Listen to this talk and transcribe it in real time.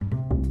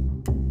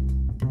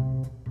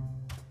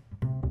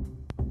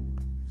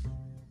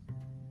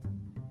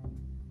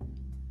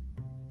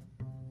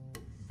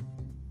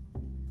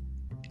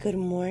Good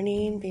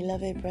morning,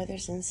 beloved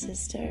brothers and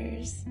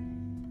sisters,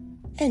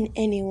 and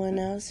anyone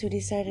else who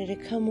decided to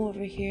come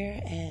over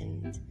here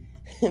and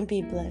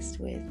be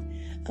blessed with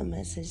a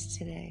message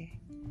today.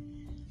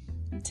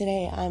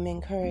 Today I'm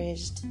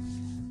encouraged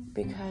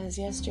because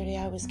yesterday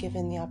I was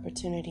given the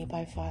opportunity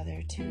by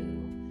Father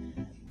to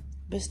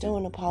bestow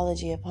an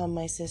apology upon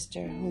my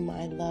sister, whom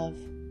I love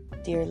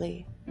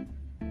dearly.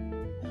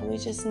 And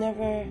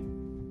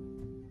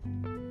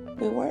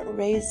we weren't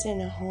raised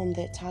in a home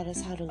that taught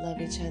us how to love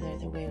each other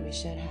the way we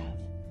should have.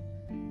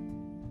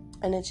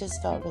 And it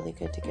just felt really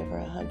good to give her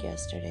a hug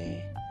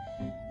yesterday.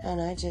 And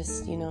I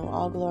just,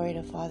 all glory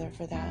to Father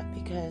for that,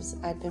 because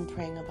I've been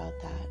praying about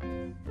that.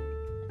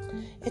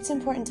 It's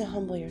important to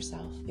humble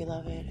yourself,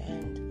 beloved.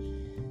 And,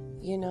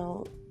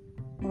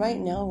 right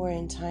now we're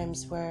in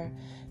times where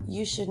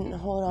you shouldn't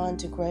hold on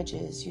to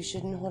grudges. You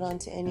shouldn't hold on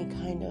to any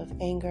kind of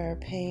anger or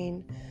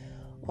pain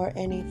or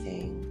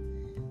anything.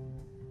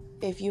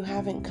 If you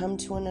haven't come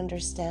to an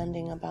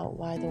understanding about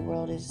why the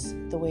world is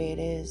the way it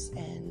is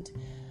and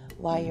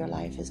why your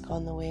life has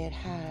gone the way it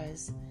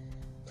has,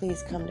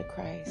 please come to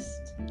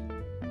Christ.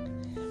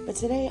 But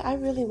today I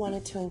really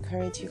wanted to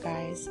encourage you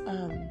guys.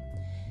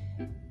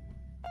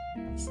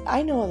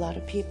 I know a lot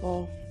of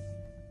people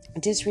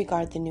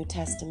disregard the New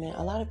Testament.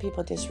 A lot of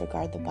people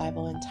disregard the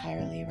Bible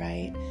entirely,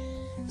 right?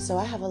 So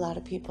I have a lot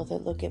of people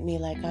that look at me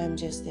like I'm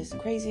just this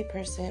crazy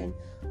person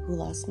who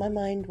lost my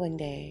mind one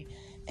day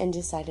and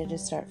decided to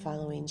start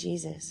following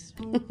Jesus.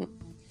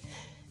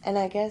 And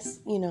I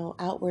guess,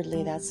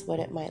 outwardly that's what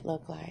it might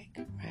look like,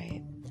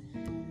 right?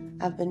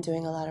 I've been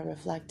doing a lot of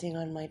reflecting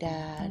on my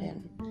dad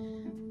and,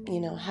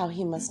 how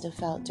he must have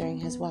felt during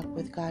his walk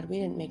with God. We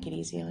didn't make it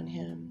easy on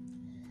him.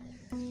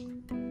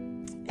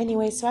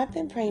 Anyway, so I've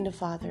been praying to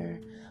Father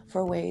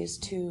for ways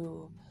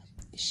to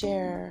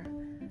share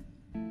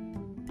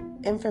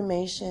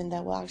information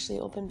that will actually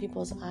open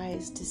people's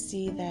eyes to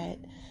see that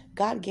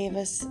God gave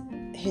us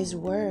His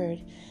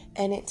Word,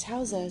 and it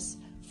tells us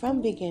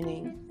from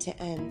beginning to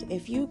end.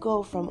 If you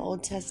go from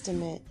Old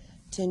Testament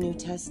to New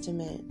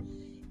Testament,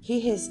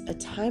 He has a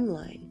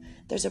timeline.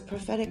 There's a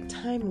prophetic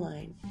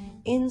timeline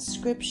in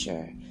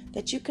Scripture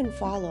that you can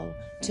follow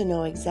to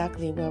know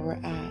exactly where we're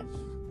at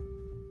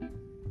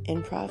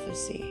in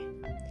prophecy.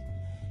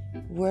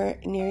 We're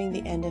nearing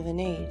the end of an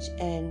age,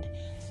 and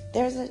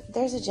there's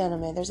a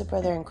gentleman, there's a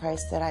brother in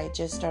Christ that I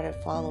just started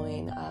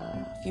following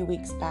a few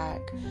weeks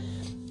back.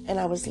 And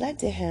I was led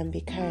to him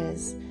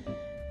because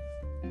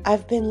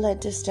I've been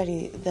led to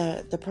study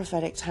the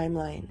prophetic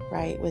timeline,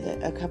 right, with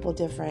a couple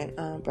different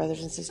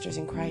brothers and sisters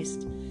in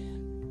Christ.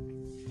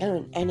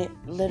 And it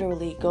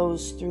literally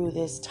goes through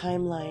this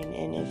timeline.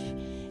 And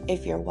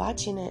if you're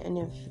watching it and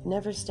if you've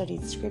never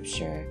studied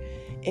Scripture,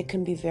 it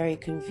can be very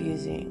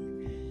confusing.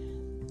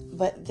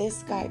 But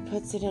this guy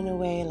puts it in a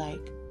way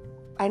like,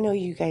 I know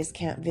you guys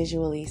can't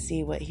visually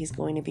see what he's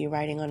going to be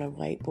writing on a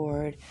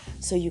whiteboard,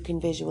 so you can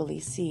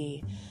visually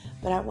see.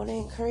 But I want to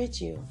encourage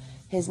you.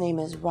 His name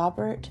is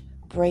Robert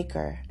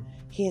Breaker.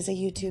 He has a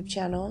YouTube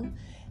channel,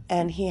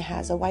 and he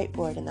has a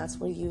whiteboard, and that's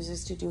what he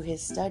uses to do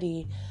his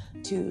study,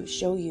 to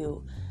show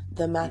you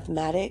the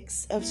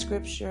mathematics of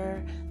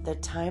Scripture, the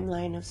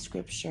timeline of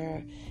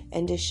Scripture,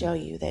 and to show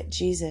you that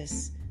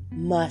Jesus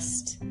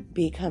must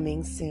be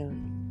coming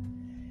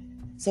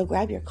soon. So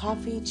grab your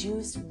coffee,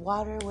 juice,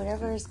 water,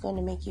 whatever is going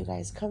to make you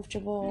guys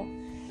comfortable.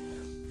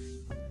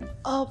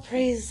 All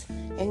praise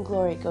and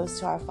glory goes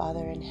to our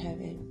Father in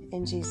heaven,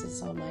 in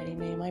Jesus' almighty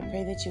name. I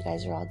pray that you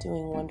guys are all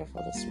doing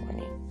wonderful this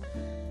morning.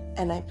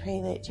 And I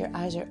pray that your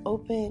eyes are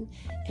open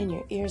and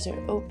your ears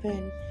are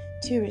open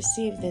to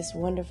receive this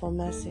wonderful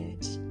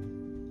message.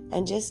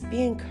 And just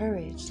be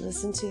encouraged.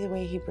 Listen to the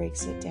way he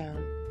breaks it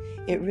down.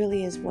 It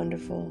really is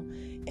wonderful.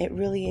 It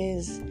really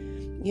is.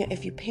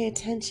 If you pay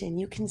attention,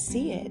 you can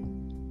see it.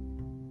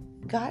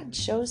 God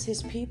shows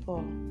his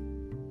people.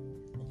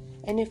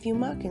 And if you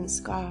mock and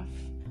scoff,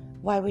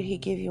 why would he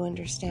give you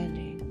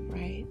understanding,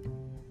 right?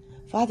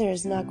 Father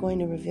is not going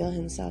to reveal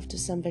himself to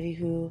somebody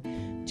who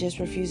just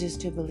refuses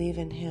to believe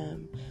in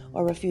him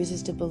or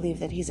refuses to believe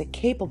that he's a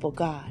capable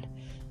God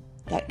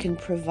that can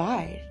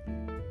provide,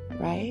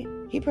 right?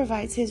 He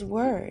provides his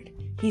word.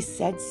 He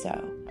said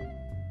so.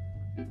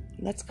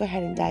 Let's go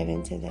ahead and dive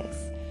into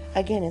this.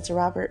 Again, it's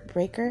Robert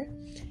Breaker.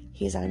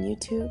 He's on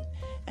YouTube,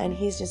 and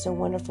he's just a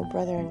wonderful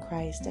brother in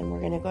Christ. And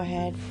we're going to go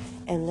ahead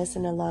and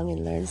listen along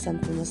and learn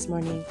something this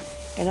morning.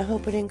 And I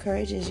hope it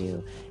encourages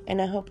you, and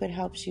I hope it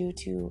helps you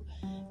to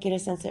get a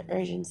sense of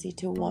urgency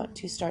to want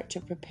to start to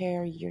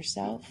prepare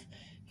yourself,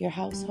 your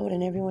household,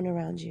 and everyone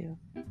around you.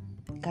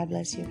 God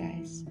bless you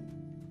guys.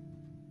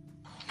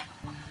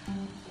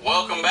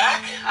 Welcome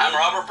back. I'm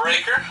Robert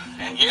Breaker,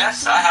 and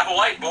yes, I have a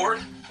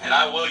whiteboard, and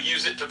I will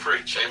use it to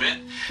preach.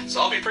 Amen.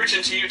 So I'll be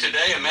preaching to you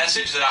today a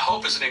message that I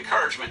hope is an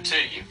encouragement to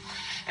you.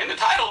 And the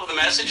title of the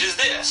message is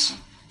this: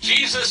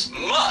 Jesus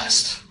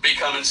must be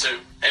coming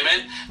soon.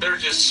 Amen. There are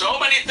just so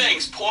many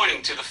things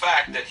pointing to the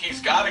fact that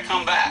he's got to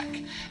come back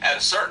at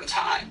a certain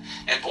time.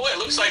 And boy, it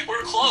looks like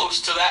we're close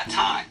to that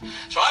time.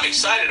 So I'm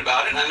excited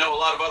about it, and I know a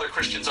lot of other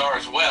Christians are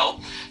as well.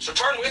 So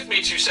turn with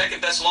me to 2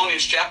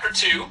 Thessalonians chapter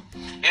 2.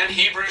 and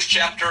Hebrews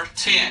chapter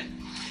 10.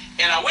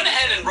 And I went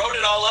ahead and wrote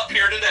it all up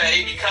here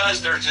today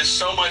because there's just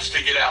so much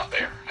to get out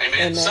there.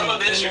 Amen. Some of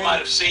this you might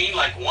have seen,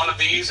 like one of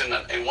these in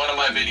one of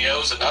my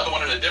videos, another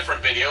one in a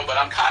different video, but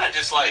I'm kind of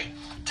just like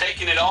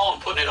taking it all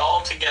and putting it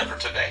all together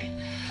today.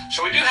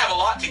 So we do have a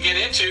lot to get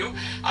into.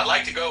 I'd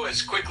like to go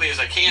as quickly as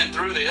I can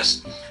through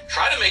this.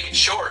 Try to make it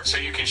short so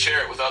you can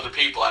share it with other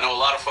people. I know a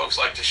lot of folks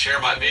like to share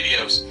my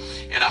videos,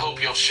 and I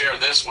hope you'll share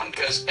this one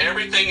because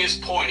everything is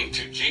pointing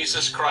to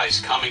Jesus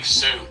Christ coming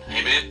soon.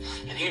 Amen.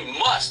 And he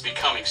must be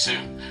coming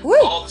soon. Woo.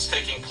 All that's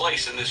taking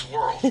place in this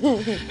world.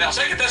 Now,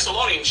 2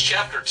 Thessalonians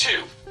chapter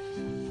 2.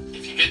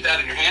 If you get that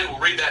in your hand, we'll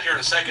read that here in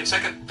a second.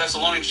 2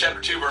 Thessalonians chapter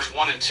 2, verse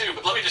 1 and 2.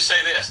 But let me just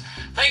say this.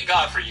 Thank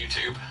God for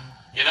YouTube.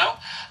 You know,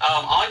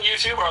 on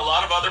YouTube are a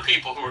lot of other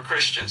people who are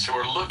Christians who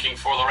are looking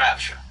for the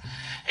rapture.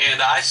 And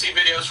I see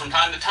videos from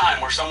time to time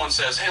where someone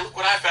says, hey, look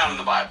what I found in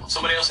the Bible.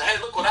 Somebody else says, hey,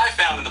 look what I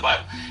found in the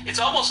Bible. It's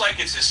almost like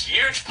it's this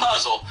huge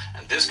puzzle,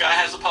 and this guy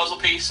has a puzzle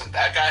piece, and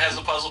that guy has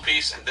a puzzle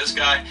piece, and this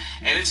guy.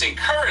 And it's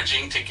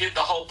encouraging to get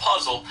the whole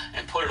puzzle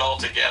and put it all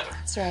together.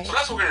 That's right. So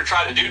that's what we're going to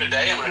try to do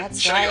today. I'm going to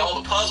show you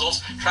all the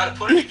puzzles, try to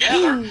put it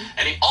together.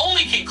 And the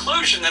only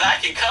conclusion that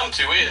I can come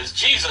to is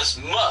Jesus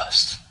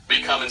must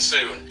be coming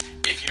soon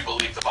if you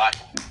believe the Bible.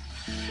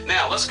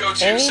 Now, let's go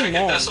to 2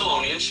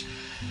 Thessalonians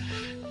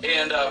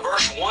and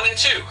verse 1 and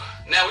 2.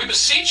 Now we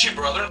beseech you,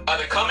 brethren, by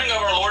the coming of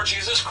our Lord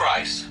Jesus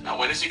Christ. Now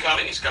when is he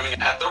coming? He's coming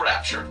at the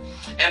rapture.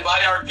 And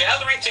by our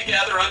gathering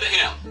together unto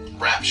him.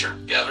 Rapture,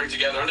 gathering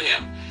together unto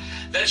him.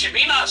 That ye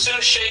be not soon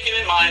shaken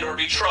in mind or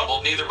be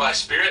troubled, neither by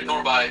spirit,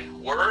 nor by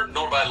word,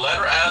 nor by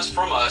letter as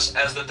from us,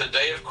 as that the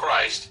day of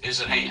Christ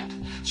is at hand.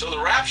 So the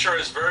rapture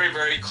is very,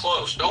 very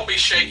close. Don't be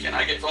shaken.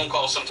 I get phone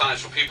calls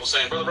sometimes from people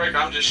saying, Brother Breaker,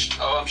 I'm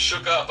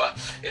shook up.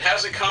 It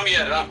hasn't come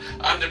yet.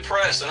 I'm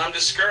depressed and I'm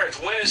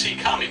discouraged. When is he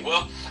coming?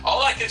 Well,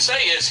 all I can say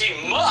is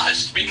he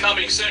must be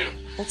coming soon.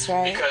 That's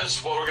right.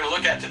 Because what we're going to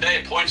look at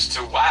today points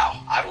to,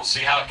 wow, I don't see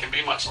how it can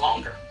be much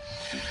longer.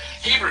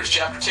 Hebrews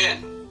chapter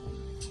 10.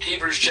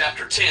 Hebrews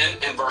chapter 10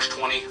 and verse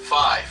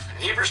 25.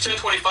 In Hebrews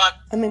 10:25.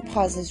 I'm going to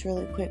pause this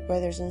really quick,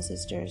 brothers and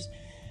sisters.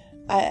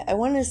 I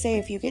want to say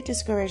if you get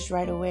discouraged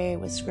right away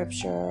with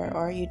scripture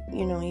or you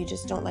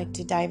just don't like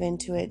to dive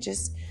into it,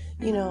 just,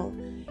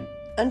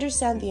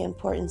 understand the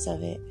importance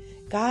of it.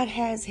 God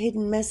has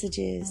hidden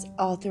messages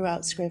all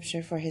throughout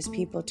scripture for his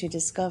people to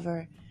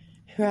discover,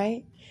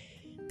 right?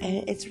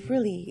 And it's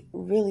really,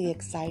 really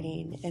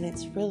exciting, and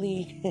it's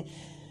really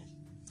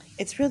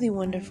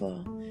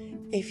wonderful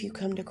if you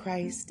come to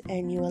Christ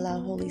and you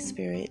allow Holy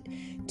Spirit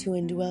to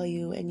indwell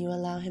you and you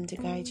allow him to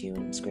guide you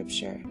in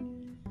scripture.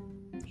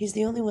 He's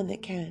the only one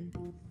that can.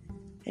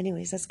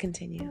 Anyways, let's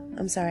continue.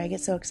 I'm sorry, I get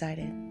so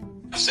excited.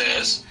 It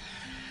says,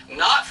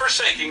 not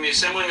forsaking the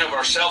assembling of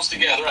ourselves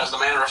together, as the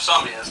manner of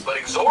some is, but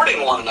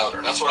exhorting one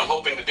another. That's what I'm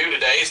hoping to do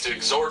today, is to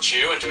exhort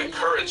you and to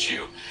encourage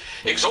you.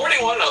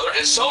 Exhorting one another,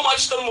 and so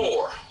much the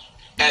more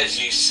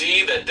as ye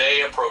see the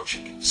day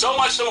approaching. So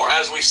much the more.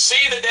 As we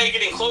see the day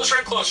getting closer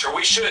and closer,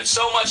 we should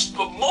so much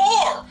the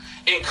more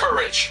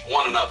encourage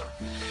one another.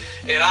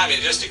 And I'm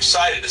just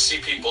excited to see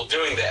people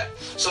doing that.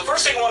 So the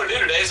first thing I want to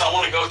do today is I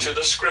want to go to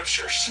the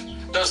scriptures.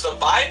 Does the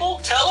Bible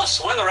tell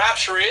us when the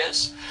rapture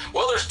is?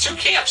 Well, there's two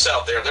camps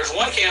out there. There's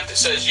one camp that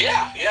says,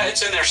 yeah,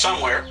 it's in there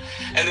somewhere.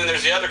 And then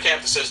there's the other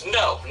camp that says,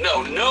 no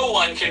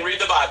one can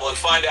read the Bible and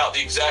find out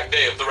the exact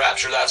day of the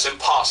rapture. That's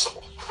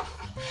impossible.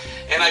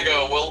 And I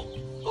go, well,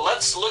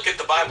 let's look at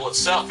the Bible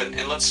itself and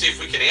let's see if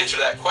we can answer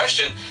that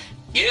question.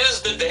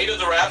 Is the date of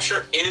the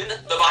rapture in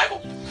the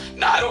Bible?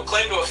 Now, I don't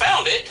claim to have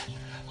found it.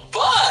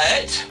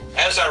 But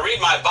as I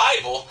read my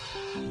Bible,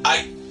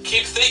 I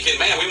keep thinking,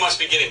 man, we must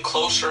be getting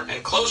closer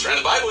and closer. And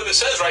the Bible even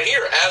says right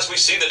here, as we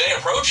see the day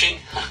approaching,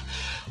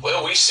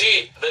 well, we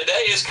see the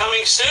day is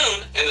coming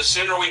soon, and the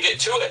sooner we get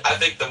to it, I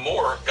think the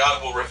more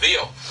God will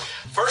reveal.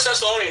 1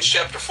 Thessalonians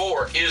chapter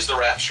 4 is the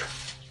rapture.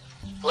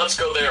 Let's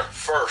go there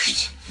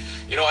first.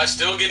 I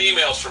still get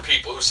emails from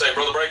people who say,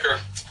 Brother Breaker,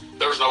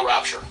 there's no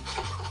rapture.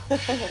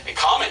 And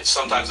comments,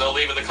 sometimes they'll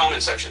leave in the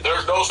comment section,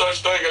 there's no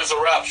such thing as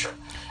a rapture.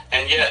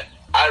 And yet,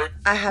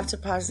 I have to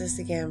pause this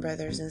again,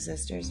 brothers and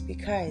sisters,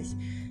 because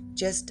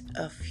just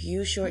a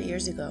few short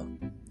years ago,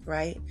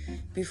 right,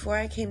 before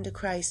I came to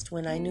Christ,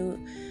 when I knew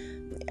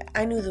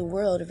the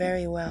world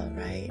very well,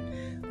 right,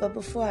 but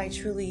before I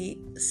truly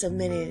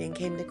submitted and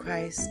came to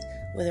Christ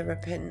with a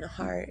repentant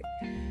heart,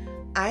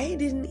 I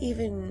didn't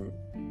even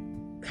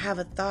have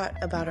a thought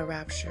about a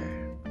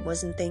rapture.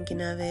 Wasn't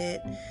thinking of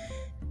it.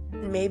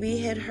 Maybe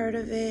had heard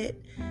of it,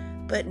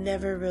 but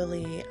never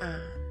really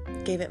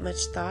gave it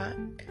much thought.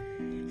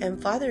 And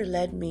Father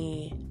led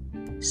me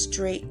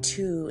straight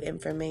to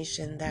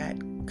information that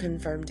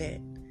confirmed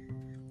it.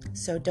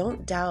 So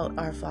don't doubt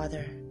our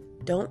Father.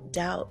 Don't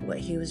doubt what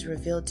he was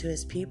revealed to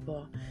his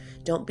people.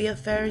 Don't be a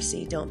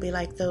Pharisee. Don't be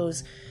like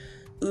those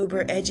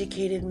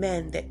uber-educated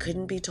men that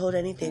couldn't be told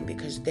anything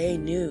because they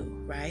knew,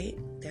 right?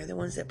 They're the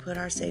ones that put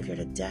our Savior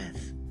to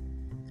death.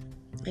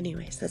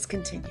 Anyways, let's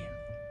continue.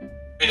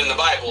 Read in the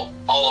Bible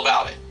all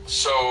about it.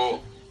 So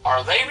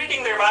are they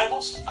reading their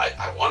Bibles?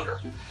 I wonder.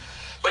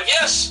 But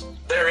yes,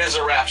 there is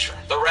a rapture.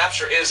 The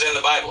rapture is in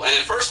the Bible. And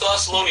in 1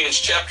 Thessalonians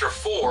chapter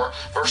 4,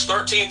 verse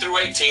 13 through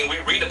 18, we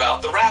read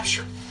about the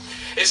rapture.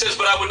 It says,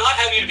 "But I would not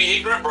have you to be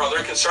ignorant,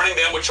 brethren, concerning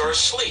them which are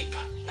asleep."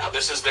 Now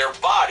this is their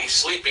body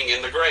sleeping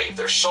in the grave.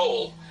 Their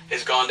soul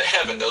is gone to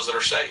heaven, those that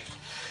are saved.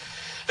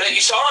 "That ye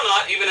sorrow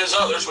not, even as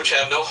others which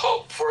have no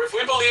hope. For if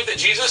we believe that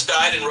Jesus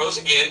died and rose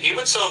again,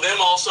 even so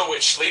them also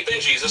which sleep in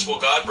Jesus will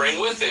God bring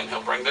with him."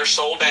 He'll bring their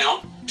soul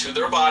down to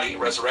their body,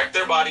 resurrect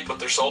their body, put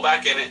their soul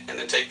back in it, and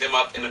then take them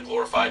up in a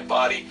glorified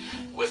body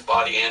with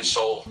body and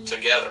soul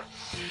together.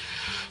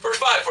 Verse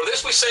 5, "For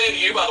this we say unto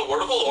you by the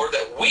word of the Lord,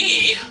 that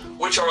we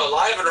which are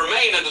alive and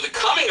remain unto the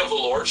coming of the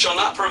Lord shall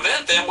not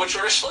prevent them which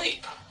are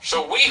asleep."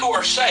 So we who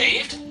are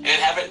saved and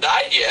haven't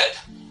died yet,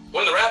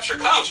 when the rapture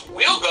comes,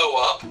 we'll go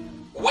up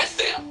with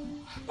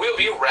them. We'll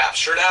be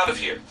raptured out of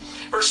here.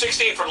 Verse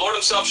 16, "For the Lord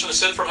himself shall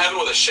descend from heaven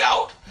with a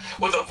shout,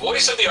 with the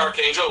voice of the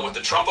archangel, and with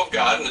the trump of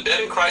God, and the dead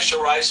in Christ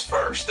shall rise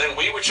first. Then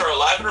we which are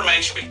alive and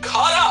remain shall be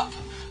caught up."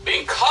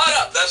 Being caught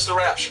up, that's the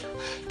rapture.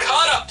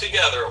 "Caught up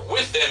together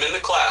with them in the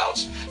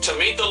clouds to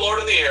meet the Lord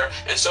in the air,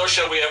 and so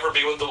shall we ever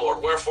be with the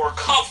Lord. Wherefore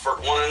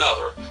comfort one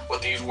another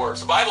with these words."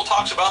 The Bible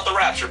talks about the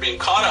rapture being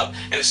caught up,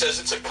 and it says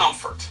it's a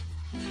comfort.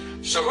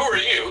 So who are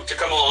you to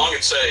come along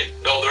and say,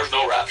 "No, there's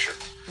no rapture"?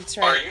 That's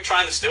right. Are you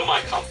trying to steal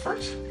my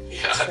comfort?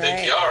 Yeah, I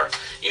think you are.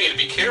 You need to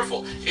be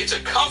careful. It's a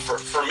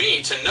comfort for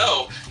me to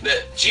know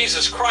that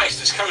Jesus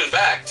Christ is coming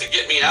back to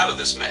get me out of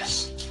this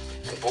mess.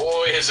 And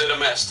boy, is it a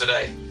mess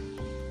today.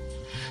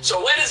 So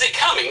when is it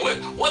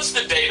coming? What's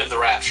the date of the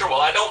rapture?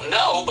 Well, I don't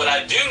know, but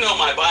I do know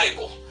my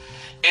Bible.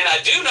 And I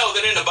do know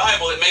that in the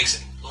Bible it makes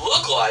it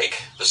look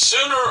like the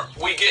sooner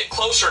we get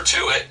closer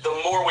to it,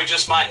 the more we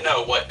just might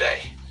know what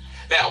day.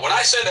 Now, when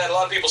I say that, a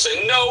lot of people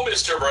say, "No,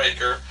 Mr.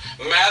 Breaker,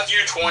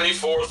 Matthew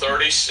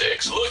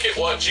 24:36. Look at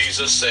what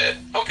Jesus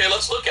said." Okay,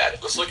 let's look at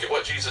it. Let's look at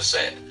what Jesus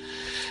said.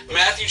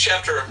 Matthew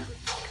chapter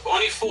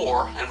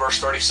 24 and verse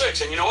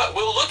 36. And you know what?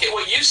 We'll look at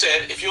what you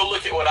said if you'll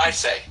look at what I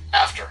say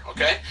after,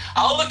 okay?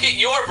 I'll look at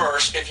your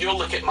verse if you'll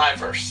look at my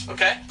verse,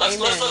 okay? Let's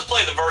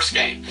play the verse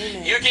game.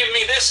 Amen. You give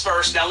me this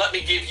verse, now let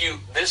me give you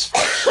this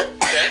verse,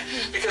 okay?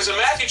 Because in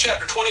Matthew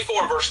chapter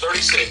 24 verse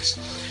 36,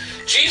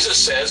 Jesus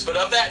says, "But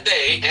of that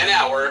day and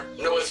hour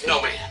knoweth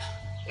no man,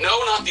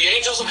 no, not the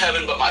angels of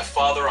heaven, but my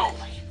Father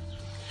only."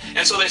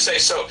 And so they say,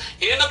 so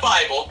in the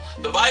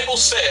Bible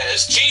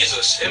says,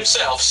 Jesus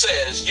himself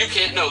says, you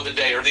can't know the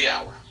day or the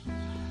hour.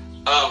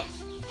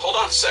 Hold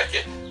on a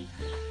second.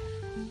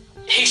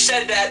 He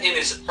said that in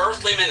his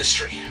earthly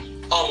ministry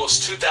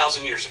almost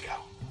 2,000 years ago.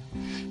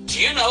 Do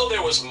you know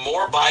there was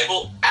more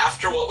Bible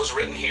after what was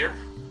written here?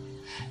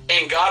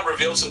 And God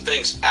revealed some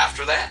things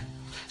after that.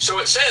 So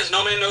it says,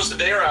 "No man knows the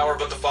day or hour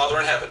but the Father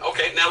in heaven."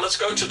 Okay, now let's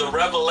go to the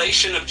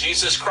revelation of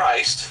Jesus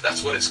Christ.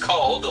 That's what it's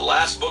called, the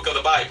last book of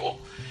the Bible.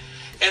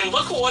 And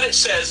look at what it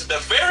says, the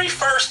very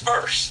first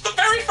verse. The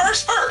very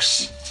first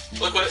verse.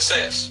 Look what it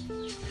says.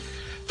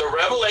 The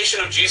revelation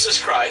of Jesus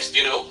Christ,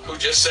 you know, who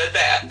just said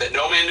that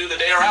no man knew the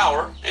day or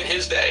hour in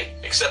his day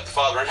except the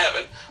Father in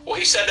heaven. Well,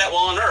 he said that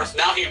while on earth.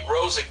 Now he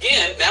rose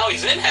again. Now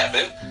he's in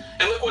heaven.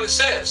 And look what it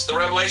says. The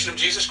revelation of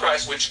Jesus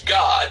Christ, which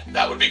God,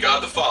 that would be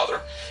God the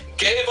Father,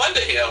 gave unto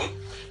him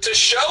to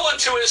show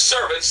unto his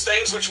servants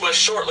things which must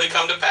shortly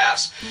come to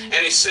pass. And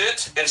he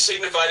sent and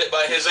signified it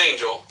by his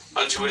angel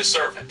unto his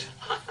servant.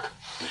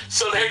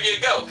 So there you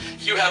go.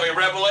 You have a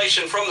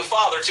revelation from the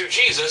Father to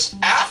Jesus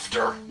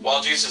after,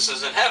 while Jesus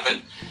is in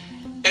heaven,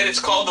 and it's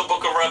called the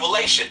book of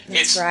Revelation.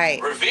 That's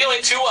right.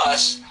 Revealing to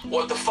us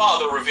what the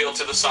Father revealed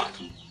to the Son.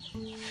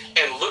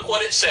 And look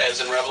what it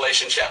says in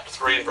Revelation chapter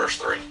 3 and verse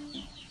 3.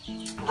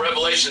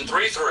 Revelation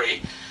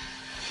 3:3.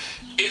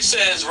 It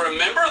says,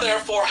 "Remember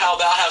therefore how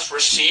thou hast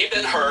received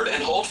and heard,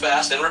 and hold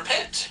fast and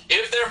repent.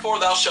 If therefore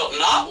thou shalt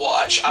not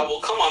watch, I will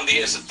come on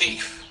thee as a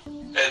thief,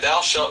 and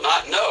thou shalt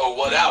not know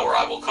what hour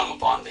I will come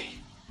upon thee."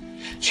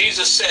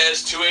 Jesus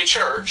says to a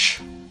church,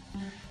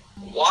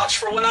 watch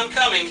for when I'm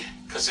coming,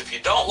 because if you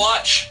don't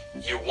watch,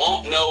 you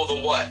won't know the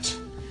what.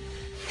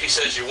 He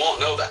says you won't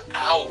know the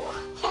hour.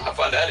 I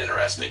find that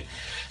interesting.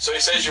 So he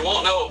says you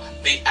won't know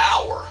the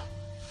hour.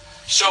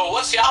 So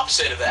what's the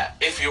opposite of that?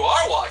 If you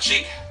are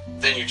watching,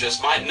 then you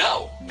just might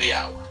know the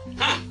hour.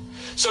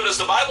 So does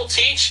the Bible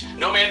teach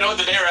no man know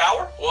the day or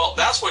hour? Well,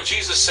 that's what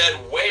Jesus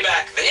said way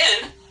back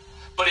then.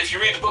 But if you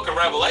read the book of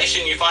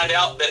Revelation, you find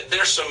out that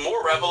there's some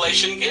more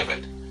revelation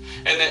given.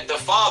 And that the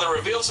Father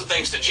revealed some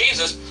things to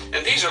Jesus,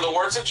 and these are the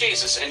words of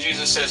Jesus. And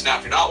Jesus says, now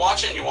if you're not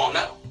watching, you won't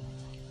know.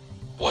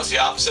 What's the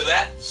opposite of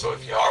that? So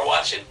if you are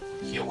watching,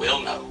 you will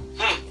know.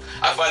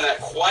 I find that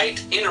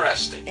quite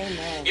interesting.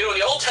 Amen. You know, in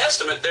the Old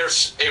Testament,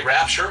 there's a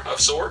rapture of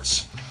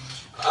sorts.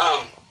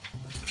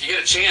 If you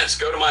get a chance,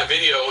 go to my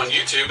video on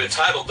YouTube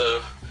entitled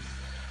the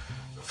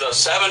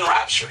 7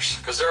 raptures,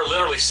 because there are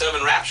literally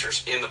 7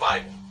 raptures in the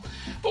Bible.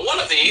 But one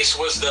of these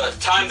was the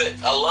time that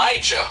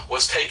Elijah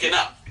was taken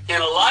up.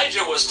 And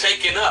Elijah was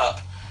taken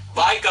up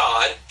by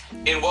God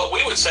in what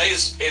we would say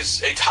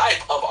is a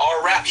type of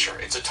our rapture.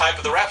 It's a type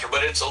of the rapture,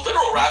 but it's a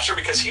literal rapture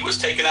because he was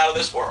taken out of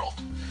this world.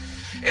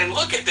 And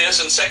look at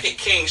this in 2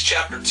 Kings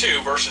chapter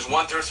 2, verses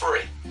 1 through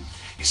 3.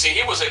 You see,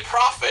 he was a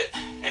prophet,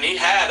 and he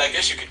had, I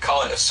guess you could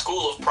call it, a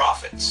school of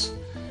prophets.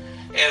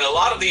 And a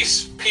lot of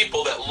these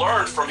people that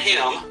learned from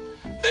him,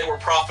 they were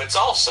prophets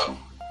also.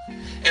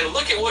 And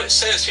look at what it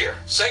says here.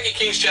 2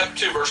 Kings chapter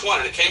 2, verse 1.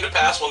 And it came to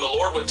pass when the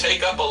Lord would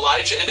take up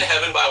Elijah into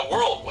heaven by a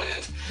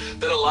whirlwind,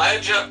 that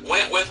Elijah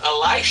went with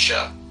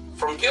Elisha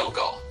from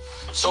Gilgal.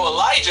 So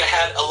Elijah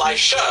had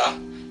Elisha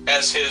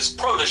as his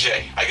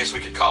protege, I guess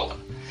we could call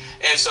him.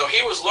 And so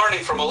he was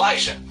learning from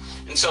Elisha.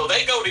 And so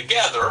they go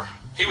together.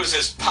 He was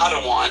his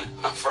Padawan,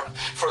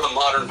 for the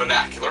modern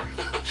vernacular.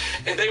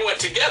 And they went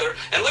together.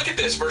 And look at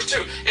this, verse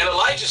 2. And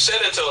Elijah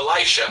said unto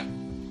Elisha,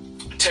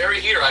 Tarry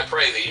here, I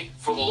pray thee,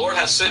 for the Lord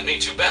hath sent me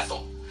to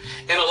Bethel.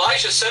 And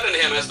Elisha said unto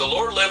him, As the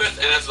Lord liveth,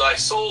 and as thy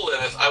soul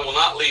liveth, I will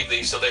not leave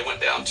thee. So they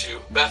went down to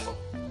Bethel.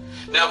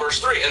 Now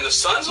verse 3, And the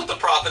sons of the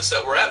prophets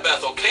that were at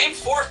Bethel came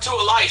forth to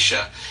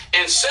Elisha,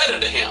 and said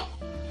unto him,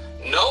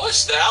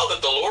 Knowest thou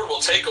that the Lord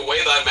will take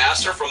away thy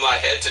master from thy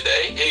head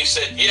today? And he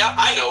said, Yeah,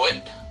 I know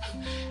it.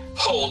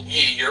 Hold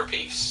ye your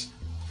peace.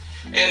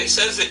 And it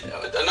says it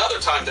another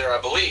time there,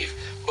 I believe.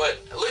 But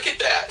look at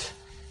that.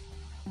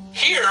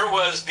 Here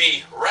was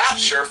the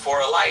rapture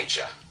for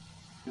Elijah.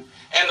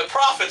 And the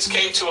prophets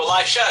came to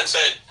Elisha and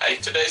said, Hey,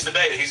 today's the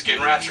day that he's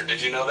getting raptured.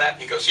 Did you know that?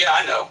 He goes, Yeah,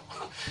 I know.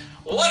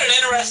 What an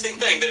interesting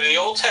thing that in the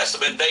Old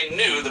Testament they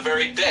knew the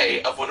very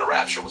day of when the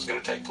rapture was going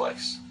to take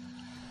place.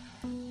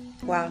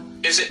 Wow.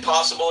 Is it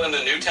possible in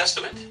the New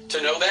Testament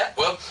to know that?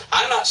 Well,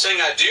 I'm not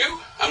saying I do.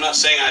 I'm not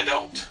saying I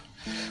don't.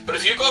 But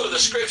if you go to the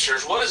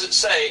scriptures, what does it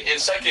say in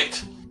 2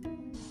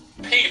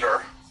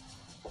 Peter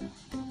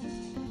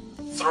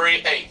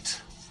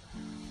 3:8?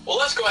 Well,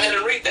 let's go ahead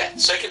and read that.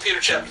 2 Peter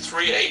chapter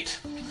 3:8.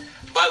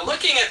 By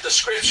looking at the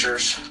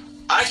scriptures,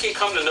 I can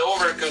come to no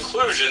other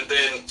conclusion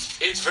than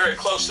it's very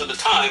close to the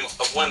time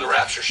of when the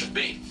rapture should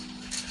be.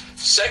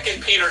 2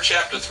 Peter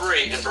chapter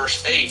 3 and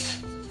verse 8.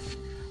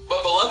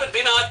 But beloved,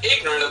 be not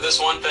ignorant of this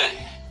one thing.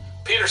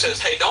 Peter says,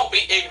 hey, don't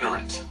be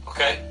ignorant,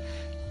 okay?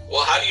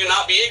 Well, how do you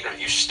not be ignorant?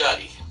 You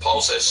study.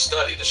 Paul says,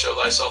 study to show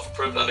thyself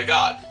approved unto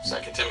God.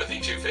 2 Timothy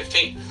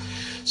 2:15.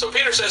 So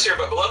Peter says here,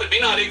 but beloved, be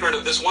not ignorant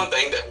of this one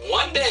thing, that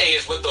one day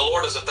is with the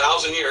Lord as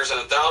 1,000 years, and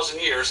 1,000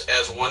 years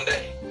as one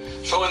day.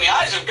 So in the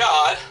eyes of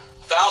God,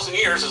 1,000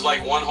 years is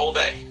like one whole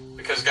day,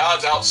 because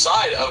God's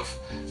outside of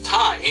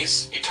time.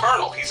 He's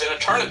eternal. He's in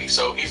eternity.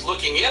 So he's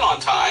looking in on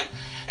time,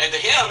 and to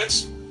him,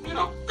 it's,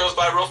 goes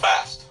by real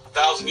fast.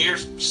 1,000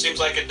 years seems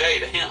like a day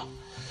to him.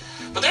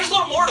 But there's a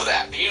little more to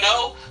that. Do you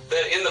know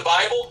that in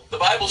the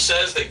Bible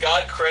says that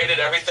God created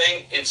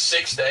everything in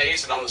 6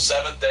 days, and on the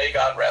seventh day,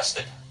 God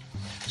rested?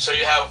 So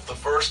you have the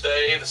first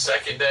day, the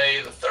second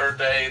day, the third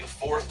day, the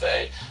fourth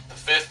day, the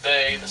fifth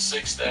day, the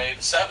sixth day,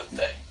 the seventh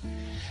day.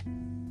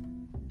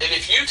 And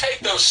if you take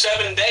those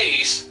 7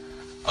 days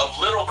of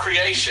literal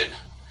creation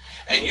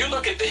and you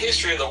look at the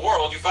history of the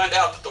world, you find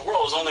out that the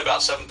world is only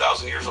about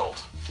 7,000 years old.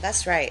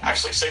 That's right.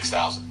 Actually,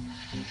 6,000.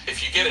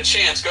 If you get a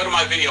chance, go to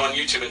my video on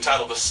YouTube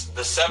entitled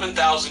The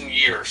 7,000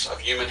 Years of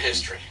Human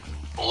History.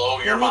 Blow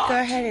your mind. Let me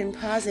go ahead and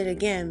pause it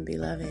again,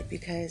 beloved,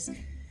 because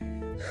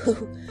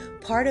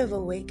part of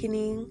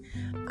awakening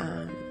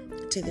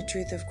to the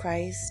truth of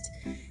Christ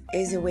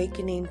is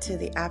awakening to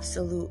the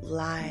absolute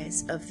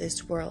lies of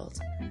this world,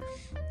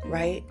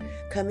 right?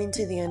 Coming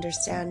to the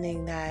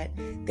understanding that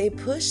they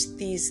push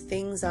these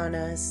things on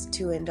us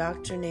to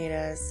indoctrinate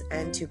us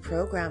and to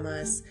program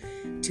us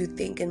to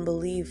think and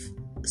believe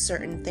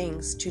certain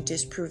things to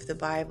disprove the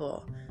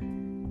Bible.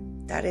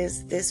 That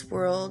is this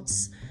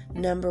world's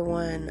number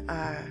one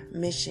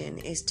mission,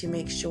 is to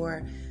make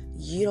sure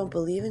you don't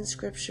believe in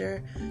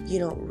Scripture, you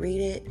don't read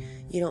it,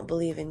 you don't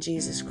believe in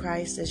Jesus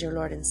Christ as your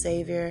Lord and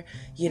Savior,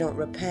 you don't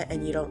repent,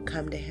 and you don't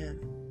come to Him.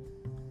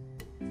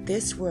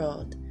 This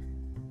world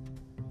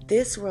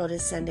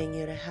is sending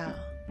you to hell.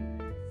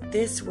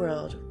 This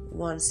world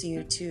wants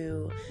you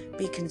to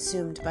be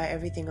consumed by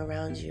everything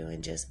around you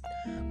and just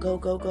go,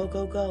 go, go,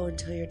 go, go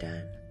until you're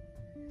done.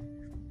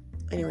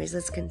 Anyways,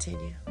 let's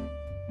continue.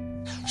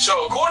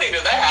 So according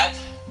to that,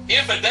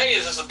 if a day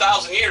is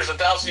 1,000 years,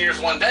 1,000 years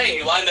one day, and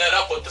you line that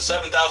up with the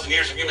 7,000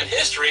 years of human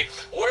history,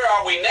 where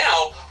are we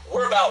now?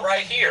 We're about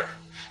right here.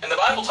 And the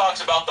Bible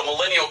talks about the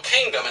millennial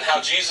kingdom and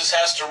how Jesus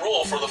has to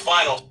rule for the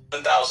final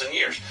 7,000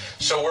 years.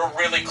 So we're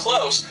really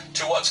close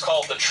to what's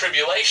called the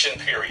tribulation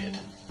period,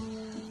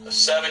 the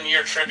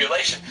 7-year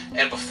tribulation.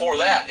 And before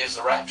that is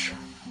the rapture.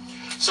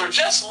 So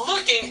just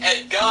looking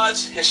at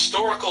God's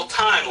historical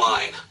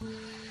timeline,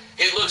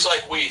 it looks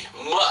like we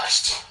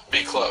must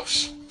be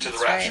close to the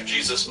rapture. Right.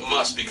 Jesus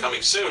must be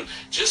coming soon,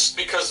 just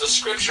because the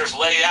scriptures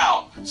lay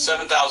out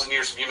 7,000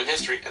 years of human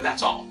history, and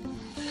that's all.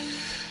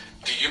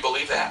 Do you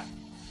believe that?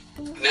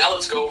 Now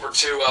let's go over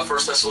to 1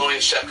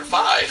 Thessalonians chapter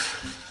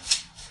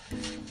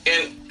 5.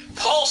 And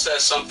Paul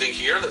says something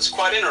here that's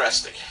quite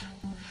interesting.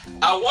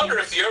 I wonder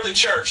if the early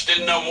church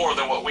didn't know more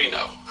than what we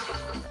know.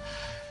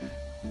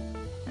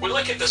 We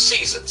look at the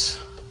seasons.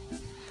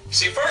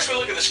 See, first we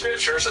look at the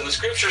scriptures, and the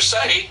scriptures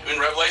say in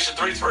Revelation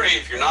 3:3,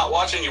 if you're not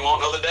watching, you won't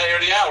know the day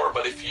or the hour.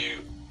 But if you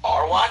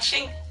are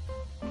watching,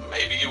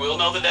 maybe you will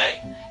know the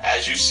day,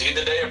 as you see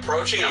the day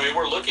approaching. I mean,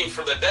 we're looking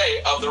for the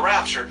day of the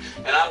rapture,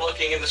 and I'm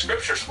looking in the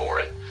scriptures for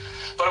it.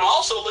 But I'm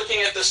also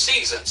looking at the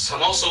seasons.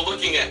 I'm also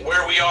looking at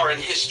where we are in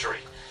history.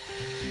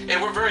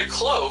 And we're very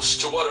close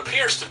to what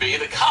appears to be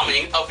the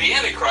coming of the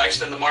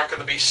Antichrist and the mark of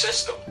the beast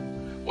system.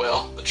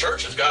 Well, the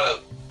church has got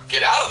to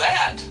get out of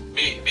that,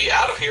 be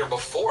out of here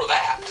before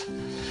that.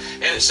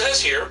 And it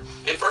says here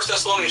in 1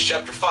 Thessalonians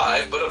chapter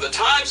 5, but of the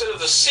times and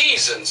of the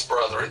seasons,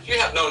 brethren, you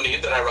have no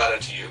need that I write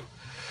unto you.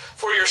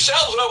 For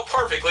yourselves know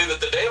perfectly that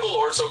the day of the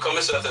Lord so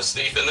cometh as a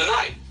thief in the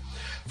night.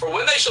 For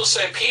when they shall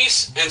say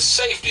peace and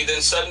safety,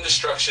 then sudden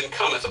destruction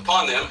cometh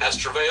upon them, as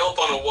travail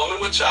upon a woman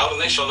with child,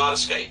 and they shall not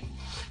escape.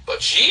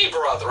 But ye,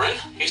 brethren,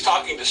 he's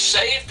talking to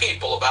saved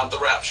people about the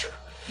rapture.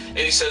 And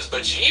he says,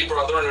 but ye,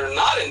 brethren, are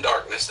not in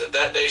darkness, that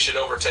that day should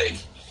overtake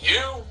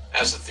you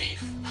as a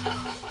thief.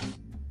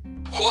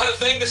 What a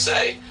thing to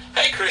say.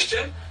 Hey,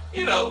 Christian,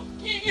 you know,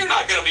 you're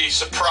not going to be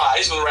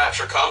surprised when the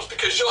rapture comes,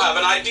 because you'll have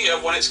an idea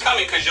of when it's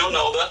coming, because you'll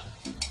know the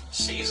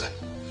season.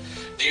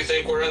 Do you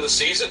think we're in the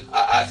season?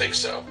 I think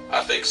so.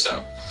 I think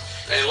so.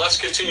 And let's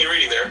continue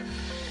reading there.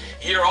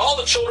 Ye are all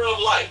the children of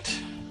light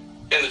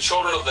and the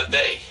children of the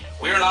day.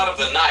 We are not of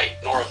the night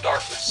nor of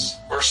darkness.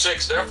 Verse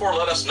 6, therefore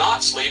let us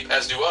not sleep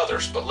as do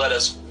others, but let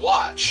us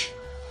watch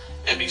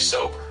and be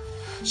sober.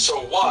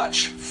 So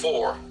watch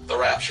for the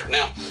rapture.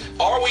 Now,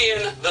 are we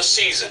in the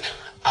season?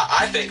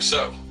 I think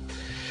so.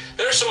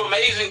 There's some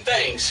amazing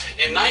things.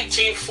 In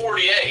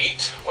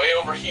 1948, way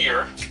over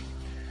here,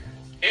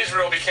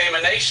 Israel became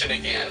a nation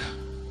again.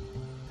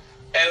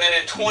 And then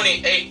in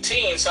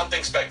 2018,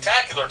 something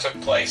spectacular took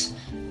place.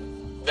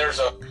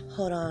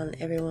 Hold on,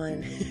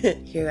 everyone.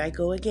 Here I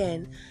go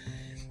again.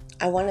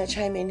 I want to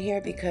chime in here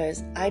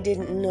because I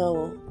didn't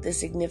know the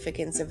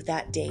significance of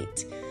that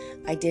date.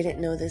 I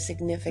didn't know the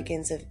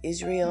significance of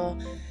Israel.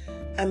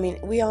 I mean,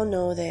 we all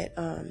know that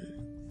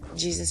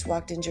Jesus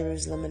walked in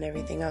Jerusalem and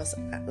everything else.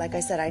 Like I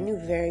said, I knew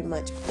very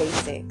much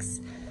basics.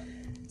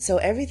 So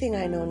everything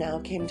I know now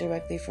came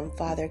directly from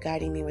Father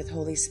guiding me with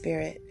Holy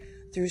Spirit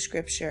through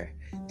Scripture,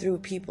 through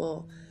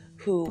people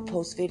who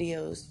post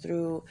videos,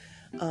 through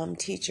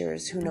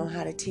teachers who know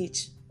how to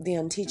teach the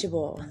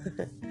unteachable.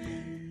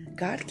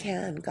 God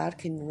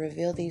can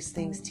reveal these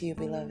things to you,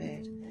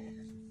 beloved.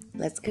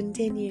 Let's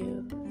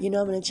continue. You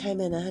know I'm going to chime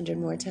in 100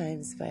 more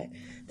times, but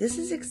this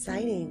is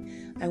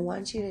exciting. I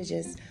want you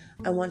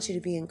to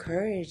be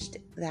encouraged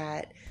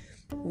that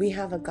we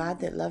have a God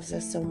that loves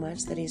us so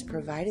much that He's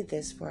provided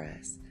this for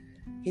us.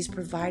 He's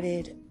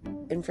provided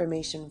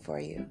information for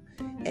you.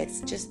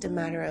 It's just a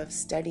matter of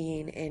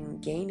studying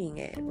and gaining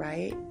it,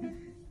 right?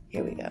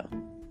 Here we go.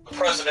 The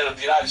President of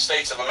the United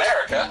States of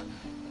America,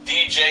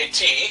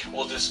 DJT,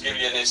 we'll just give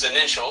you his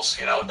initials,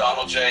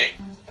 Donald J,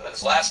 and then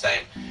his last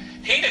name.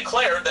 He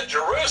declared that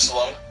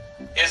Jerusalem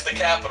is the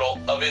capital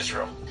of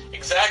Israel,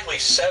 exactly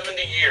 70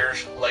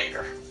 years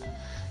later.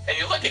 And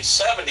you look at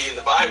 70 in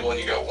the Bible and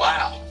you go,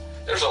 wow,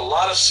 there's a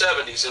lot of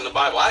 70s in the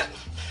Bible.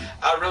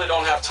 I really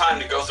don't have time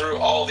to go through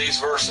all these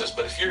verses,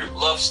 but if you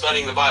love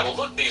studying the Bible,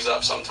 look these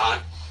up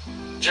sometime.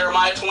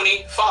 Jeremiah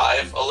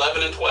 25,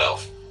 11 and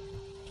 12.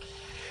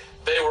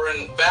 They were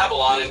in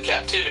Babylon in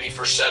captivity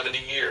for 70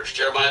 years.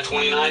 Jeremiah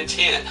 29,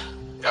 10.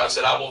 God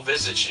said, I will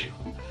visit you.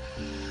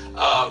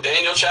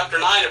 Daniel chapter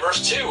 9 and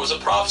verse 2 was a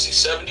prophecy,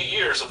 70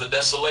 years of the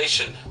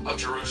desolation of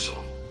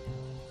Jerusalem.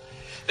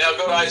 Now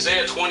go to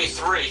Isaiah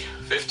 23,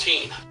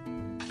 15.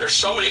 There's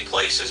so many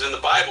places in the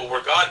Bible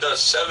where God does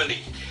 70,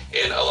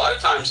 and a lot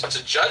of times it's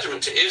a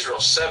judgment to Israel,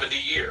 70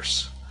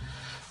 years.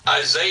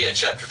 Isaiah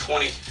chapter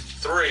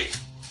 23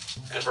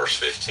 and verse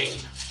 15.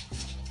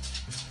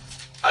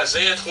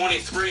 Isaiah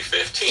 23,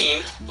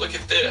 15, look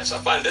at this. I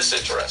find this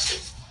interesting.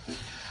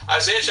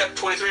 Isaiah chapter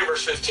 23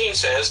 verse 15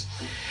 says,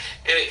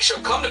 and it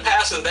shall come to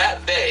pass in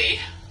that day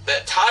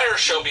that Tyre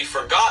shall be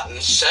forgotten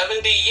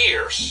 70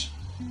 years.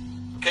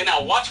 Okay,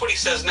 now watch what he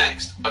says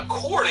next.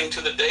 According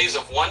to the days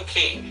of one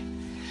king.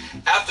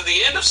 After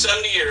the end of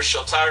 70 years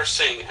shall Tyre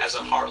sing as a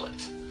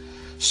harlot.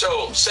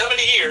 So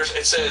 70 years,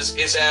 it says,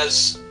 is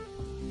as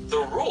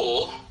the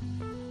rule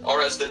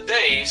or as the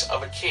days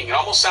of a king. It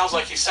almost sounds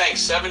like he's saying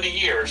 70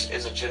 years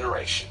is a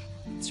generation.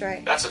 That's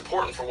right. That's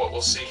important for what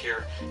we'll see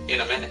here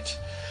in a minute.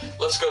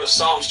 Let's go to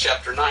Psalms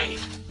chapter 90.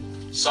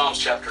 Psalms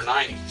chapter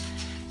 90.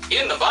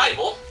 In the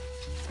Bible,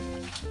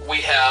 we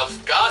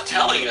have God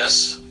telling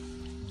us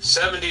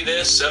 70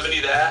 this,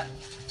 70 that,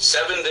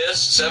 7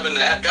 this, 7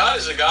 that. God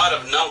is a God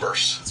of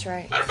numbers. That's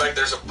right. Matter of fact,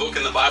 there's a book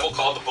in the Bible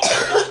called the Book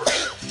of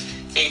Numbers.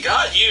 And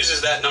God uses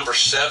that number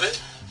 7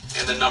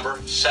 and the number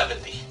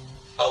 70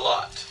 a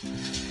lot.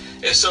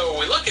 And so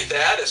we look at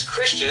that as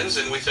Christians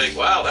and we think,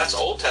 wow, that's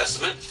Old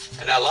Testament.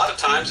 And a lot of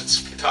times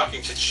it's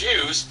talking to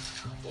Jews.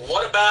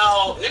 What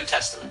about New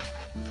Testament?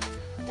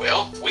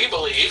 Well, we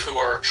believe, who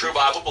are true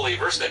Bible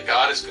believers, that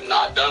God is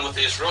not done with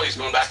Israel. He's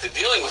going back to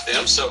dealing with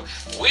them. So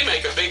we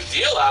make a big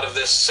deal out of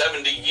this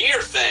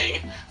 70-year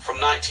thing from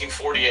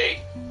 1948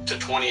 to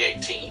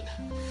 2018.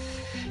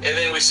 And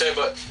then we say,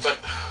 but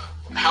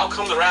how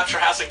come the rapture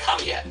hasn't come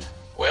yet?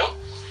 Well,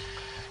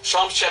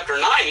 Psalms chapter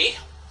 90,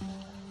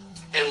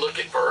 and look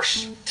at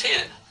verse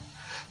 10.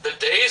 The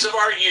days of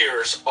our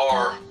years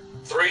are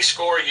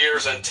 60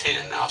 years and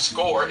 10. Now,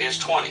 score is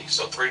 20.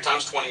 So 3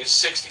 times 20 is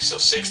 60. So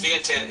 60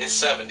 and 10 is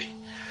 70.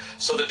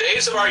 So the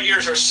days of our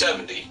years are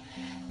 70.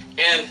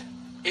 And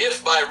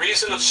if by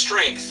reason of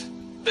strength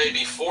they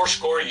be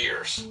 80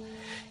 years,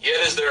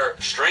 yet is there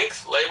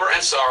strength, labor,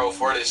 and sorrow,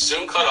 for it is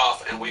soon cut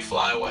off, and we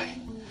fly away.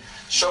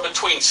 So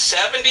between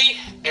 70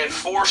 and 80,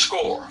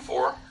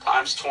 4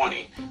 times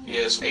 20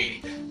 is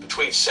 80.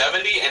 Between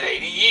 70 and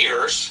 80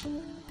 years,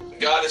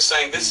 God is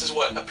saying this is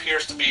what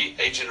appears to be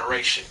a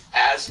generation,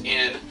 as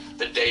in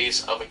the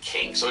days of a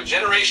king. So a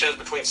generation is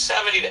between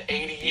 70 to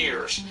 80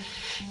 years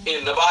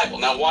in the Bible.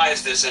 Now, why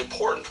is this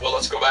important? Well,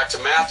 let's go back to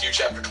Matthew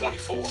chapter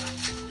 24.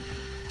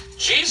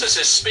 Jesus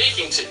is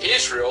speaking to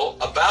Israel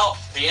about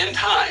the end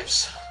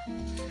times.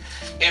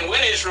 And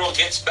when Israel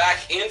gets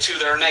back into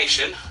their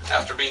nation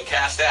after being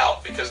cast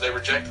out because they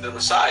rejected the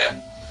Messiah,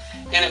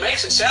 and it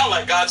makes it sound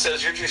like God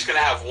says you're just going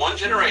to have one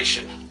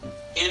generation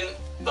in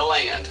the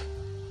land,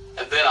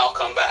 and then I'll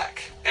come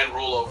back and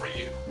rule over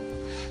you.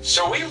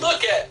 So we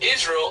look at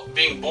Israel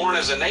being born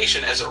as a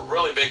nation as a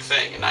really big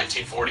thing in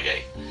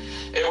 1948.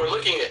 And we're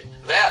looking at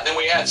that, then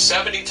we add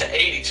 70 to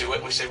 80 to it,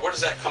 and we say, where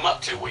does that come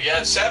up to? Well, you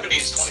add 70,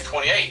 it's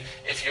 2028.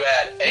 If you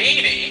add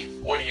 80,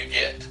 what do you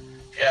get?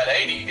 If you add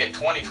 80, you get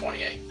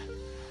 2028.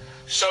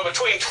 So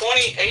between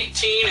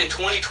 2018 and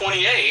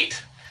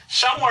 2028,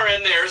 somewhere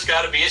in there has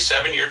got to be a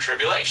 7-year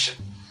tribulation.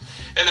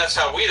 And that's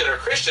how we that are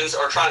Christians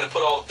are trying to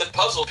put all the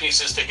puzzle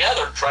pieces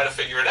together to try to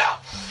figure it out.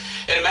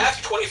 And in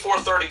Matthew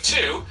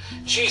 24:32,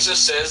 Jesus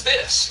says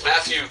this,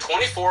 Matthew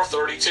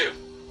 24:32,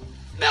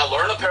 now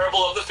learn a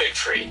parable of the fig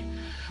tree.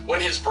 When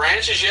his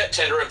branch is yet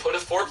tender and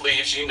putteth forth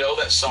leaves, ye know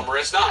that summer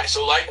is nigh.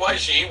 So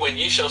likewise ye, when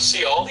ye shall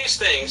see all these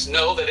things,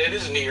 know that it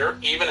is near,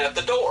 even at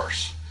the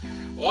doors.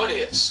 What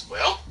is?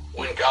 Well,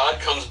 when God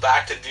comes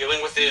back to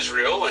dealing with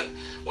Israel, and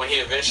when he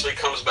eventually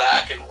comes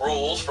back and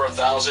rules for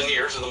 1,000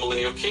 years in the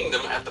millennial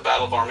kingdom at the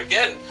Battle of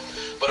Armageddon.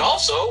 But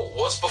also,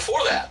 what's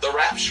before that? The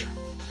rapture.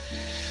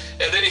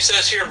 And then he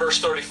says here in verse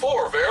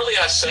 34, verily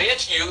I say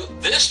unto you,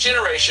 this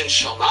generation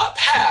shall not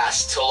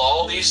pass till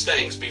all these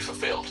things be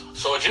fulfilled.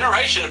 So a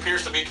generation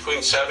appears to be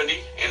between 70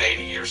 and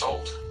 80 years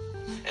old.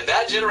 And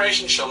that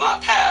generation shall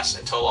not pass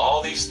until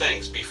all these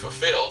things be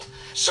fulfilled.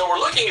 So we're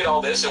looking at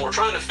all this and we're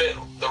trying to fit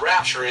the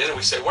rapture in, and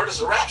we say, where does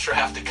the rapture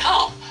have to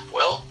come?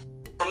 Well,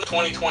 from the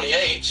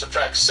 2028,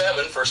 subtract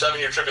 7 for a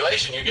 7-year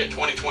tribulation, you get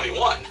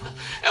 2021. And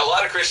a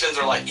lot of Christians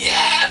are like,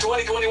 yeah,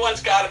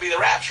 2021's got to be the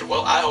rapture.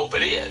 Well, I hope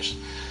it is.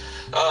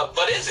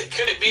 But is it?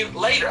 Could it be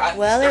later?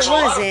 There's a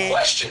lot of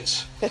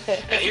questions.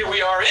 And here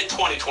we are in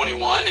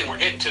 2021, and we're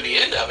getting to the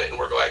end of it, and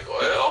we're like,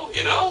 well,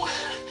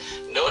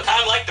 no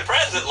time like the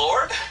present,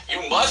 Lord.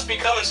 You must be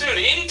coming soon.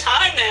 Any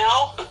time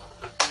now.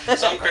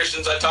 Some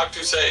Christians I talk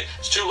to say,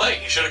 it's too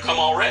late. You should have come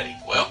already.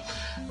 Well,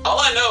 all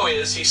I know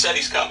is he said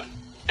he's coming,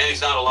 and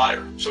he's not a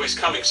liar, so he's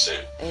coming soon.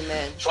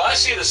 Amen. So I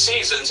see the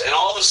seasons, and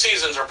all the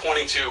seasons are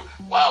pointing to,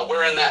 wow,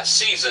 we're in that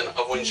season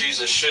of when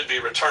Jesus should be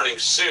returning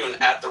soon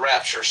at the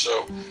rapture.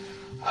 So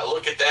I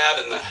look at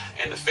that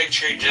and the fig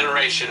tree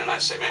generation, and I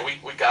say, man,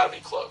 we got to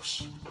be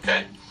close,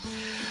 okay?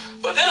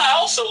 But then I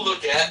also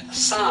look at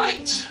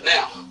signs.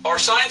 Now, are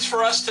signs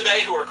for us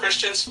today who are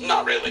Christians?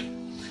 Not really.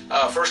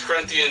 1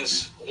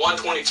 Corinthians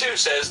 1:22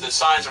 says that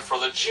signs are for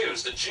the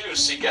Jews. The Jews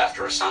seek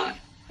after a sign.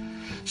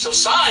 So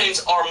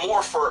signs are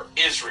more for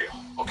Israel,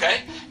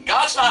 okay?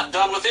 God's not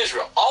done with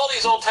Israel. All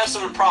these Old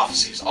Testament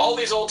prophecies, all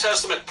these Old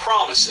Testament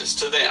promises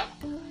to them,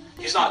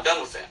 he's not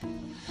done with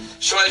them.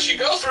 So as you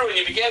go through and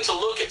you begin to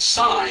look at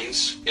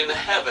signs in the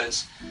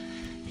heavens,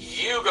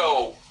 you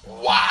go,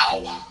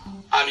 wow.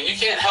 I mean, you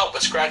can't help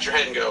but scratch your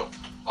head and go,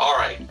 all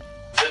right,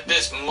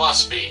 this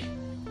must be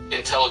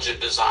intelligent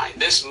design.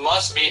 This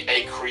must be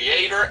a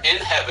creator in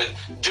heaven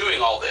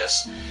doing all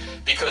this,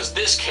 because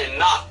this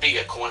cannot be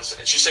a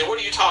coincidence. You say, what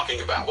are you talking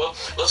about? Well,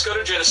 let's go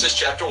to Genesis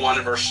chapter 1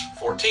 and verse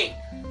 14.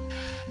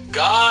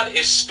 God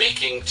is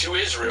speaking to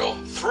Israel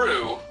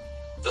through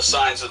the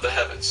signs of the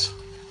heavens,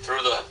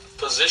 through the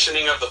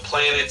positioning of the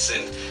planets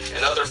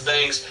and other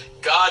things.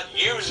 God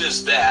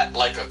uses that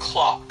like a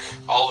clock,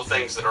 all the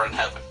things that are in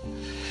heaven.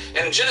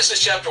 And in Genesis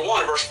chapter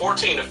 1 and verse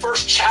 14, the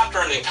first chapter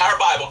in the entire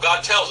Bible,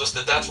 God tells us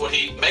that that's what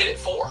he made it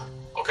for,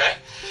 okay?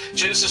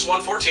 Genesis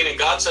 1:14, and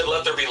God said,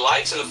 let there be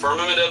lights in the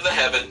firmament of the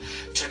heaven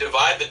to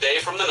divide the day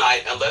from the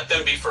night, and let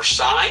them be for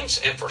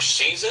signs and for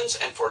seasons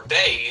and for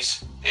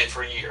days and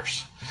for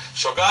years.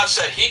 So God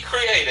said he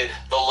created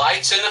the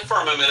lights in the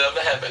firmament of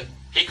the heaven.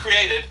 He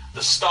created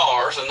the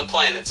stars and the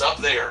planets up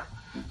there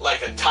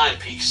like a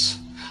timepiece,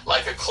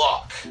 like a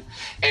clock.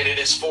 And it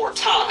is for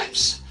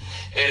times,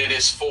 and it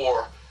is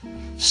for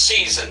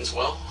seasons,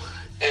 and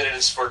it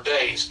is for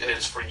days, and it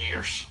is for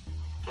years.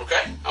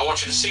 Okay? I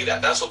want you to see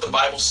that. That's what the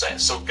Bible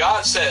says. So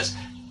God says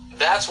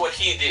that's what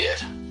he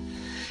did.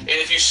 And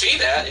if you see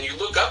that and you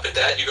look up at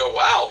that, you go,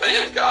 wow,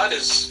 man, God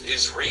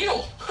is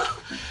real.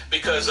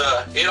 Because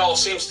it all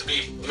seems to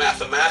be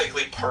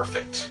mathematically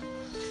perfect.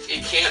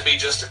 It can't be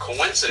just a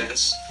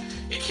coincidence.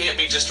 It can't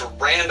be just a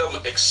random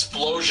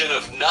explosion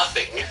of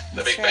nothing,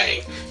 the Big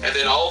Bang, and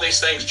then all these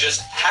things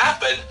just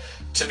happen.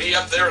 to be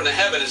up there in the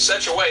heaven in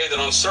such a way that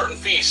on certain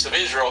feasts of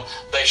Israel,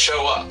 they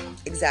show up.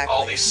 Exactly.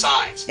 All these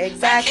signs. Exactly.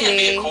 That can't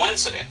be a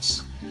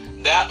coincidence.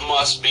 That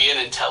must be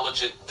an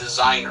intelligent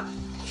designer.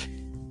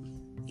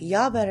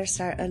 Y'all better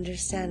start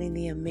understanding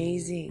the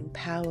amazing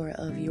power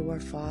of your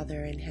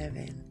Father in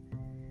heaven.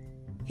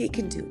 He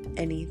can do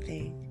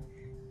anything.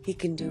 He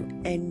can do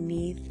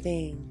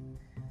anything.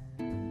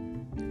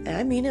 And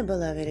I mean it,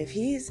 beloved. If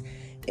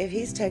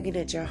he's tugging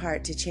at your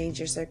heart to change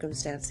your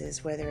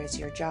circumstances, whether it's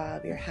your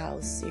job, your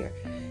house, your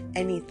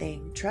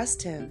anything,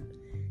 trust him.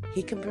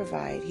 He can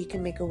provide. He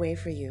can make a way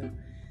for you.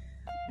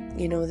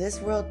 You know, this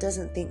world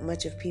doesn't think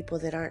much of people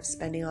that aren't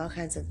spending all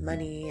kinds of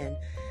money and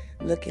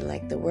looking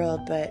like the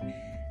world, but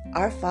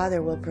our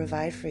Father will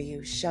provide for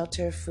you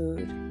shelter,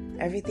 food,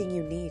 everything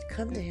you need.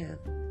 Come to him.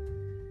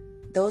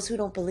 Those who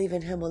don't believe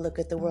in him will look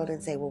at the world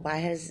and say, well,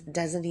 why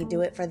doesn't he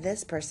do it for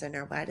this person?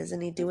 Or why doesn't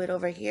he do it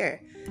over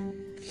here?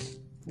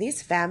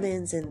 These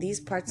famines in these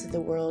parts of the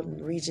world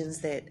and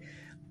regions that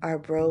are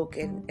broke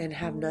and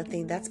have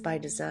nothing, that's by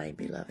design,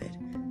 beloved.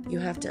 You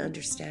have to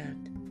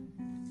understand.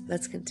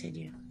 Let's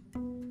continue.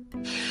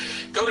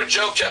 Go to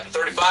Job chapter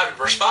 35 and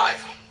verse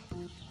 5.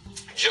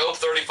 Job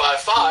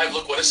 35:5,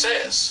 look what it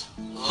says.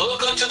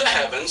 Look unto the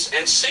heavens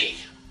and see,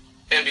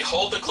 and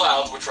behold the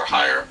clouds which are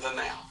higher than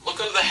thou. Look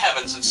unto the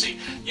heavens and see.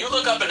 You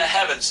look up in the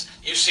heavens,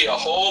 you see a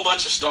whole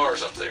bunch of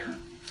stars up there.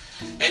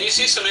 And you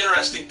see some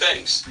interesting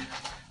things.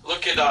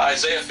 Look at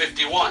Isaiah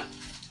 51.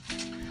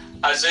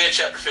 Isaiah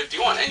chapter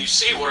 51, and you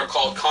see what are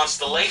called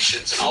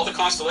constellations, and all the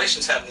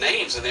constellations have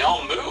names and they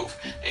all move.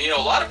 And you know,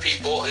 a lot of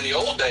people in the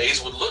old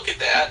days would look at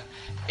that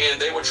and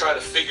they would try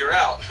to figure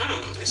out,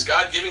 is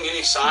God giving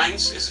any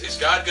signs? Is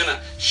God going to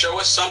show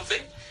us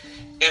something?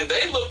 And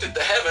they looked at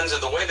the heavens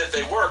and the way that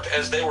they worked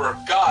as they were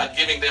God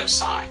giving them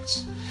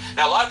signs.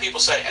 Now, a lot of people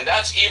say, and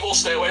that's evil,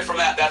 stay away from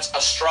that. That's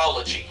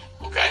astrology,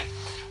 okay?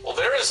 Well,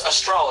 there is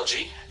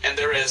astrology and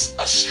there is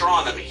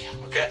astronomy,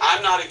 okay?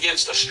 I'm not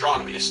against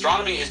astronomy.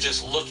 Astronomy is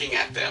just looking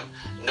at them,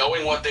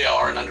 knowing what they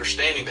are and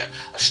understanding them.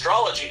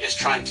 Astrology is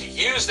trying to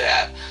use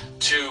that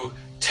to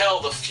tell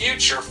the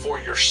future for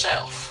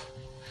yourself.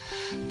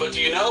 But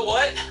do you know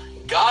what?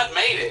 God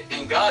made it,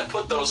 and God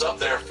put those up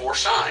there for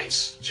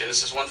signs.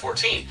 Genesis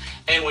 1:14.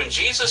 And when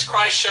Jesus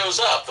Christ shows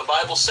up, the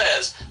Bible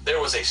says there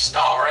was a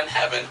star in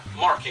heaven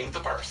marking the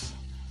birth.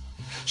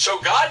 So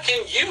God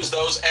can use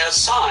those as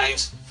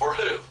signs for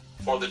who?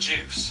 For the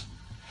Jews.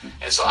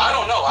 And so I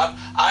don't know.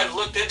 I've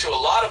looked into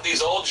a lot of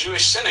these old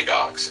Jewish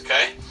synagogues,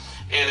 okay?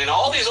 And in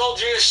all these old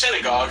Jewish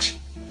synagogues,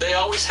 they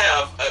always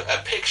have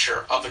a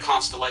picture of the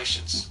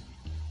constellations.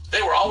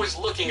 They were always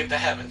looking at the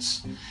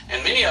heavens.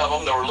 And many of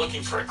them, they were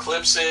looking for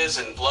eclipses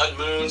and blood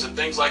moons and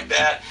things like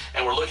that,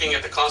 and were looking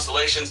at the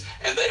constellations,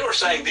 and they were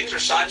saying these are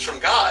signs from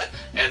God,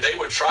 and they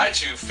would try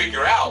to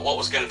figure out what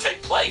was going to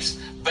take place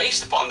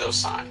based upon those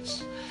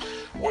signs.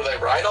 Were they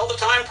right all the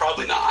time?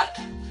 Probably not.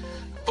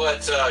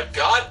 But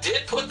God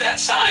did put that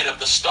sign of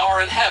the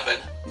star in heaven,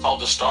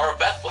 called the Star of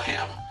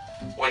Bethlehem,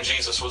 when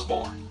Jesus was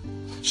born.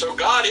 So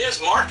God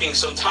is marking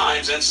some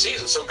times and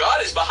seasons. So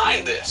God is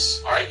behind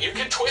this. All right, you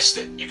can twist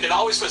it. You can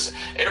always twist it.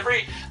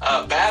 Every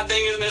bad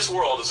thing in this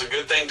world is a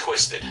good thing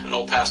twisted. An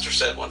old pastor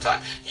said one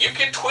time. You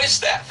can twist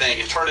that thing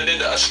and turn it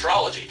into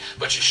astrology,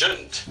 but you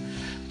shouldn't.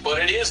 But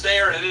it is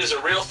there, and it is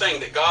a real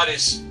thing that God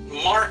is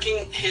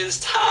marking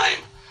his time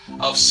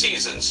of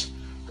seasons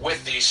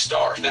with these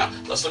stars. Now,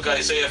 let's look at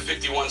Isaiah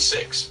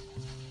 51:6.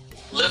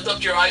 Lift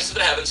up your eyes to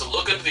the heavens and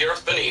look into the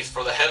earth beneath,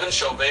 for the heavens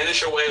shall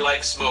vanish away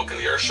like smoke, and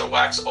the earth shall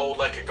wax old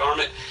like a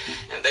garment,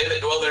 and they that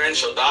dwell therein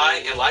shall die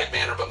in like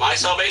manner. But my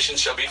salvation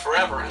shall be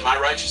forever, and my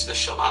righteousness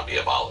shall not be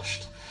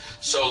abolished.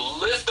 So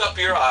lift up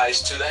your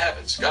eyes to the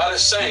heavens. God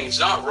is saying it's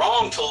not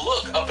wrong to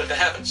look up at the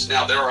heavens.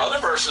 Now, there are other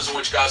verses in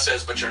which God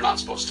says, but you're not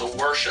supposed to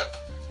worship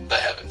the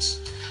heavens.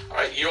 All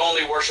right, you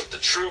only worship the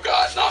true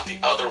God, not the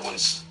other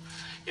ones.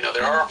 You know,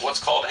 there are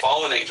what's called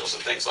fallen angels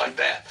and things like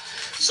that.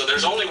 So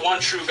there's only one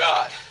true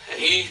God. And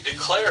he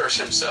declares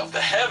himself.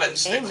 The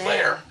heavens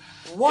declare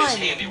his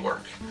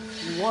handiwork.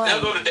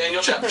 Now go to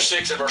Daniel chapter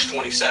 6 and verse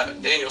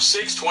 27. Daniel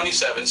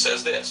 6:27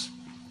 says this.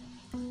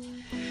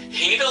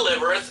 He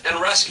delivereth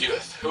and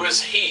rescueth. Who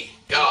is he?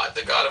 God,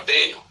 the God of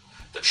Daniel,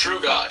 the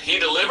true God. He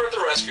delivereth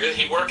and rescueth.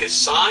 He worketh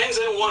signs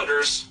and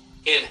wonders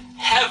in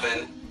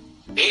heaven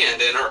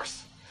and in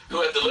earth.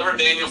 Who hath delivered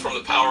Daniel from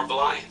the power of the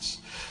lions.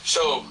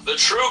 So the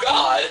true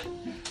God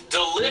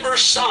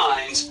delivers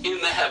signs in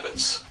the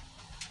heavens.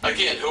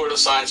 Again, who are the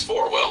signs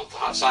for? Well,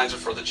 the signs are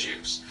for the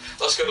Jews.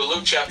 Let's go to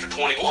Luke chapter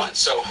 21.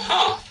 So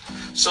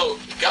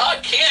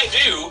God can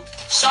do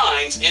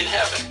signs in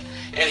heaven,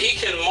 and he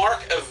can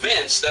mark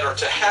events that are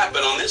to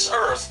happen on this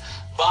earth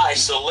by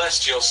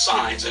celestial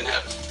signs in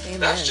heaven. Amen.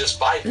 That's just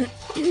Bible.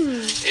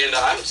 And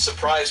I'm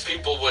surprised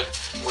people would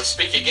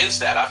speak against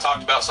that. I've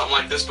talked about something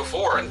like this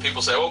before, and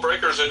people say, oh,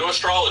 Breaker's into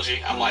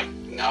astrology. I'm like,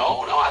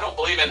 no, I don't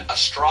believe in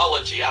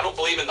astrology. I don't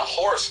believe in the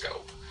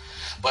horoscope.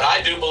 But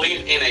I do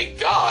believe in a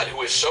God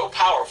who is so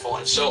powerful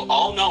and so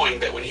all-knowing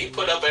that when he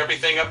put up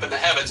everything up in the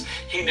heavens,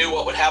 he knew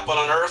what would happen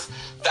on earth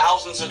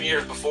thousands of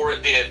years before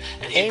it did.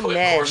 And he put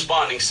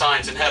corresponding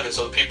signs in heaven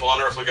so the people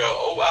on earth would go,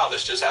 oh, wow,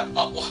 this just happened.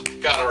 Oh, well,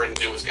 God already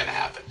knew it was going to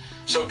happen.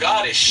 So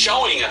God is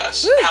showing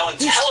us how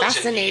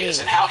intelligent he is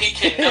and how he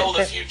can know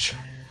the future.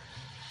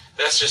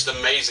 That's just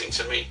amazing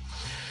to me.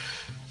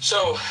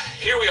 So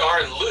here we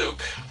are in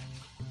Luke.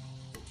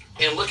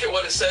 And look at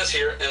what it says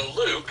here in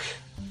Luke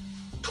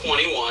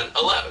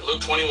 21:11.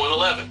 Luke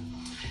 21:11.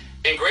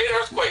 And great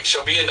earthquakes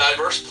shall be in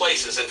diverse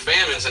places, and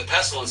famines and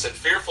pestilence and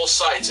fearful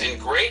sights, and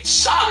great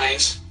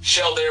signs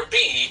shall there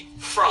be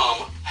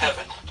from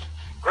heaven.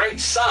 Great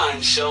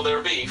signs shall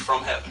there be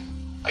from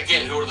heaven.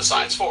 Again, who are the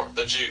signs for?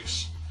 The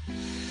Jews.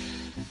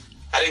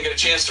 I didn't get a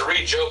chance to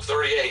read Job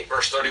 38,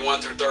 verse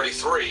 31 through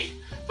 33,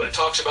 but it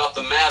talks about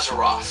the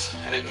Mazzaroth,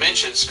 and it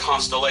mentions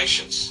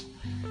constellations,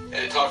 and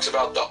it talks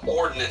about the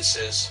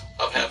ordinances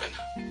of heaven.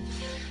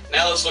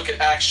 Now let's look at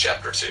Acts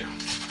chapter 2.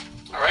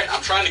 All right,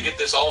 I'm trying to get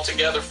this all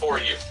together for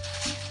you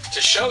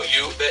to show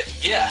you that,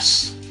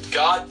 yes,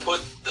 God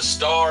put the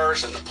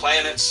stars and the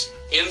planets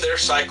in their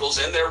cycles,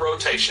 in their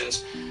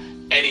rotations,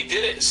 and he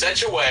did it in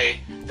such a way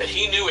that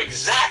he knew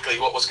exactly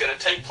what was going to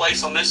take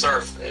place on this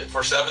earth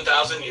for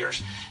 7,000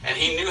 years. And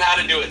he knew how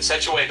to do it in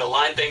such a way to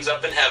line things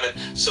up in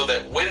heaven so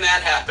that when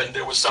that happened,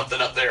 there was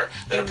something up there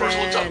that a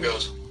person looks up and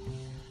goes,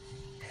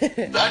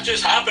 that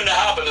just happened to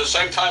happen at the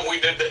same time we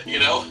did that, you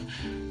know.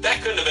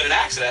 That couldn't have been an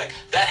accident.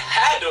 That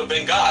had to have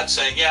been God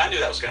saying, yeah, I knew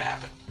that was going to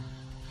happen.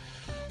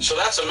 So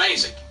that's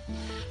amazing.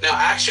 Now,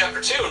 Acts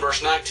chapter 2 and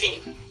verse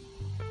 19.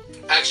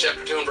 Acts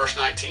chapter 2 and verse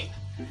 19.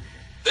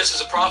 This is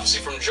a prophecy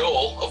from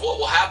Joel of what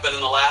will happen in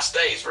the last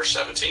days, verse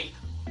 17.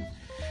 And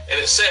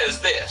it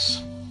says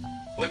this.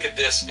 Look at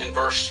this in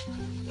verse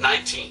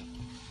 19.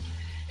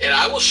 And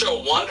I will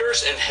show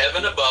wonders in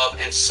heaven above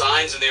and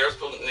signs in the earth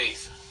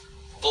beneath,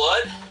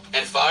 blood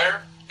and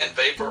fire and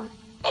vapor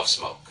of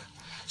smoke.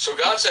 So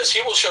God says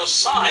he will show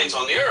signs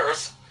on the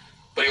earth,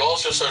 but he will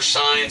also show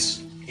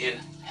signs in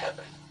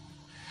heaven.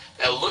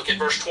 Now look at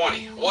verse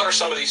 20. What are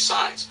some of these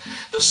signs?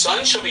 The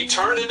sun shall be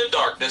turned into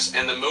darkness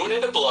and the moon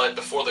into blood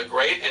before the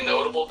great and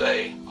notable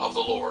day of the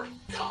Lord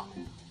come.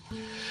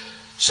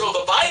 So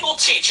the Bible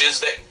teaches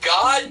that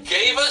God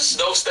gave us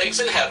those things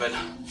in heaven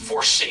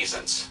for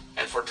seasons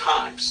and for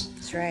times.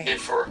 That's right.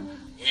 And for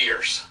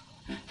years.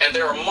 And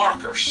there are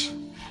markers.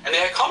 And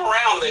they come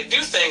around and they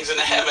do things in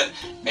the heaven.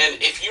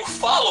 And if you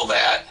follow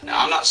that, now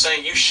I'm not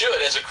saying you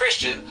should as a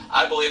Christian.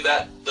 I believe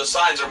that the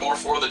signs are more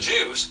for the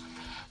Jews.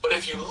 But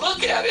if you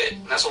look at it,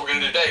 and that's what we're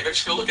going to do today, we're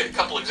just going to look at a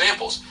couple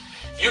examples.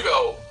 You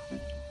go,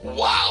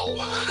 wow.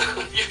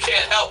 You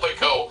can't help but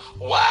go,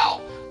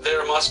 wow.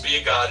 There must be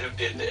a God who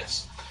did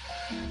this.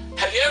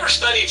 Have you ever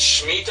studied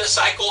Shemitah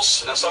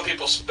cycles? Now some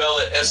people spell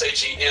it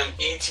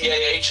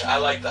S-H-E-M-E-T-A-H. I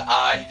like the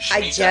I. Shemitah.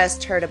 I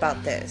just heard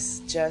about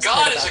this.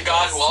 God is a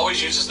God who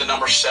always uses the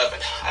number 7.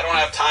 I don't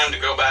have time to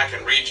go back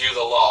and read you the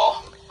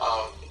law.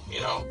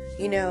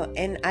 You know,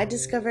 and I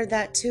discovered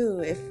that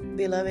too.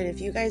 Beloved, if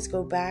you guys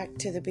go back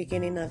to the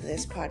beginning of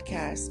this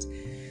podcast,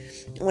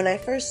 when I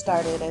first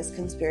started as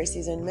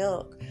Conspiracies and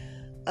Milk,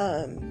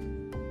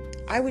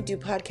 I would do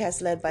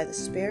podcasts led by the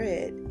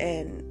Spirit,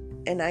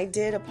 and I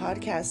did a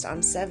podcast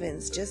on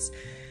sevens. Just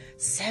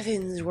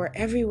sevens were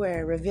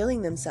everywhere,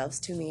 revealing themselves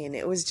to me, and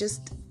it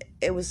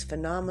was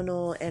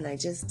phenomenal. And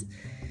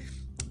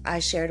I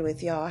shared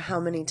with y'all how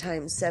many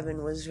times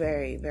 7 was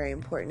very, very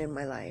important in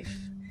my life,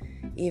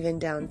 even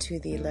down to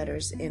the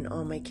letters in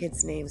all my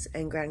kids' names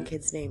and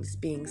grandkids' names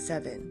being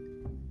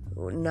 7.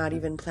 Not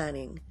even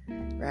planning,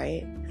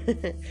 right?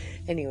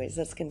 Anyways,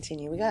 let's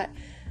continue. We got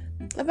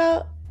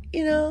about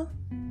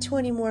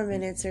 20 more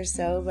minutes or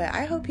so, but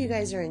I hope you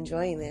guys are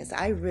enjoying this.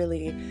 I'm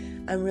really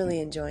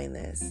enjoying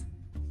this.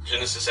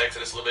 Genesis,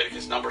 Exodus,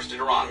 Leviticus, Numbers,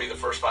 Deuteronomy, the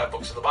first 5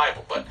 books of the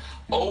Bible. But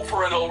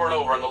over and over and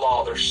over in the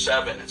law, there's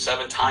 7 and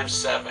 7 times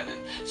 7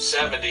 and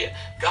 70.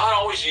 God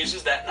always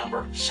uses that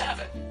number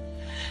 7.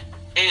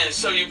 And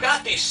so you've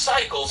got these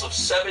cycles of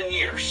 7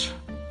 years.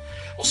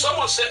 Well,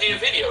 someone sent me a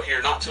video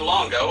here not too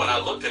long ago, and I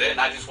looked at it and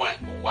I just went,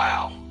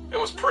 wow. It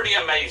was pretty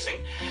amazing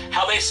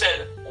how they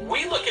said,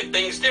 we look at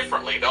things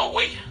differently, don't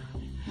we,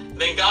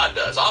 than God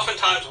does.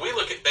 Oftentimes we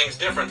look at things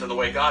different than the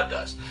way God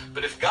does.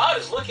 But if God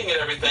is looking at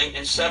everything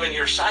in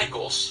 7-year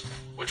cycles,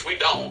 which we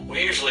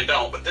usually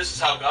don't, but this is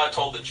how God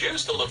told the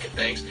Jews to look at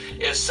things,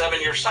 is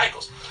 7-year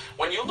cycles.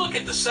 When you look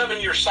at the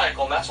 7-year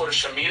cycle, and that's what a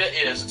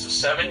Shemitah is, it's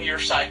a 7-year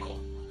cycle.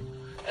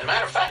 As a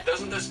matter of fact,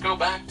 doesn't this go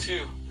back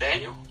to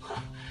Daniel?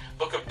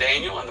 Book of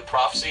Daniel and the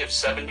prophecy of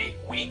 70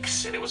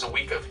 weeks, and it was a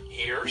week of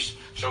years,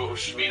 so it was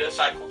Shemitah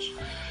cycles.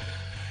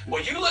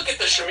 Well, you look at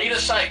the Shemitah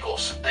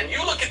cycles, and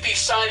you look at these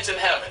signs in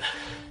heaven,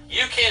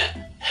 you can't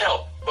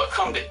help but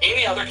come to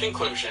any other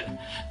conclusion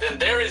than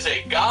there is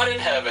a God in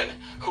heaven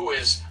who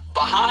is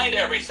behind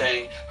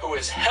everything, who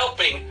is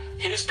helping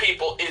his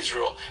people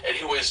Israel, and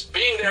who is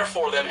being there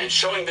for them and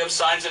showing them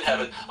signs in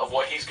heaven of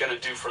what he's going to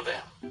do for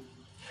them.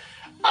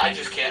 I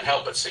just can't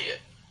help but see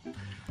it.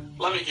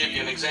 Let me give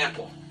you an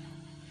example.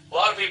 A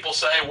lot of people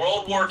say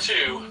World War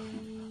II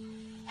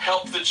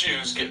help the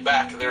Jews get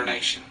back their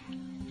nation.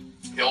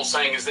 The old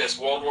saying is this: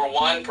 World War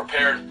I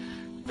prepared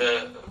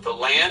the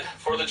land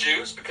for the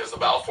Jews because of the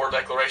Balfour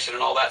Declaration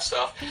and all that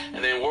stuff.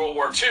 And then World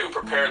War II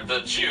prepared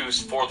the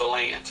Jews for the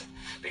land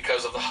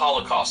because of the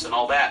Holocaust and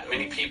all that.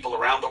 Many people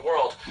around the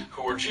world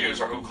who were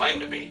Jews or who claim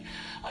to be.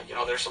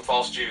 There's some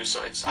false Jews,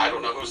 so I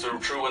don't know who's the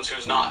true ones,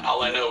 who's not.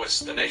 All I know is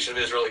the nation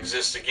of Israel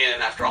exists again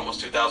after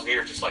almost 2,000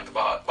 years, just like the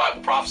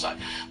Bible prophesied.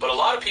 But a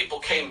lot of people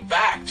came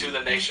back to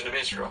the nation of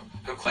Israel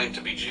who claimed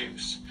to be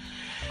Jews.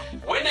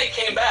 When they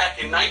came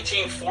back in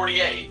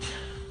 1948,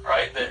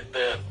 right,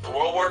 the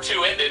World War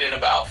II ended in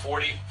about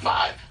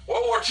 45.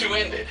 World War II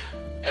ended,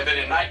 and then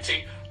in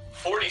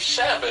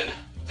 1947,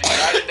 the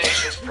United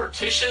Nations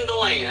partitioned the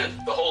land,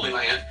 the Holy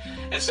Land,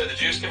 and said the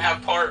Jews can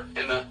have part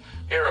and the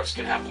Arabs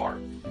can have part.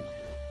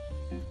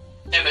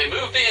 And they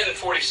moved in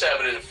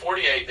 47, and in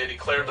 48 they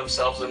declared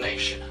themselves a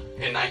nation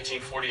in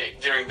 1948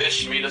 during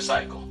this Shemitah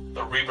cycle,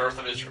 the rebirth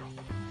of Israel.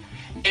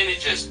 And it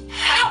just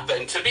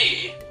happened to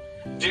be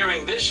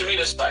during this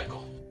Shemitah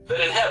cycle that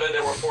in heaven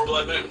there were 4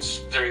 blood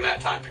moons during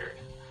that time period.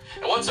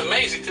 And what's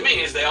amazing to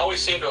me is they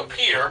always seem to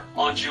appear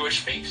on Jewish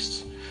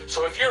feasts.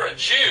 So if you're a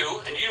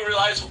Jew and you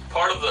realize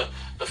part of the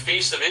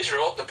feast of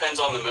Israel depends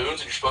on the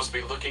moons and you're supposed to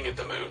be looking at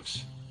the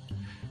moons,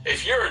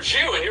 if you're a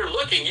Jew and you're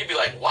looking, you'd be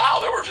like, wow,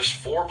 there were just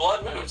 4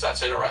 blood moons.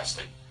 That's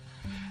interesting.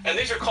 And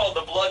these are called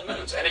the blood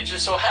moons. And it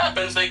just so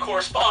happens they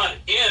correspond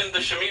in the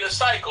Shemitah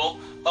cycle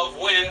of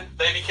when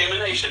they became a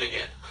nation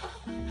again.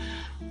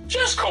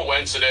 Just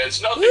coincidence.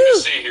 Nothing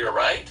to see here,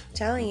 right?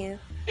 Telling you.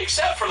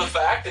 Except for the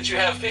fact that you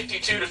have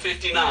 52 to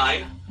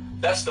 59.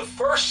 That's the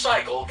first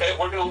cycle, okay?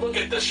 We're going to look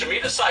at the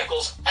Shemitah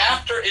cycles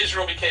after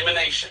Israel became a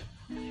nation.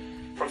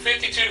 From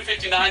 52 to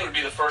 59 would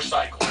be the first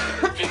cycle.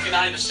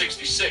 59 to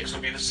 66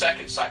 would be the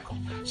second cycle.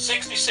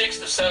 66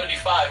 to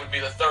 75 would be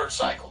the third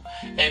cycle.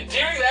 And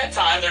during that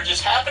time, there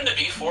just happened to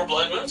be 4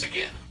 blood moons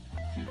again.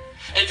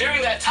 And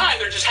during that time,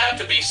 there just happened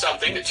to be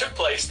something that took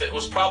place that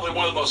was probably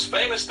one of the most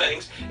famous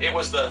things. It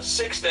was the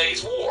 6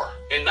 Days War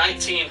in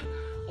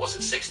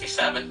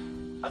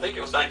 1967? I think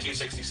it was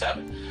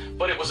 1967.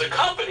 But it was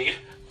accompanied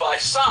by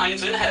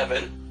signs in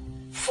heaven,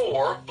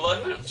 4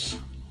 blood moons.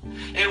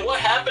 And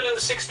what happened in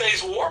the 6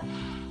 Days War?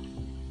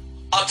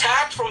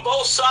 Attacked from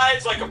both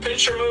sides like a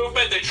pincher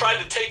movement. They tried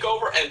to take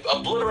over and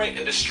obliterate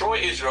and destroy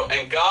Israel,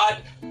 and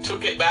God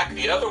took it back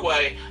the other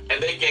way,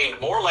 and they gained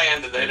more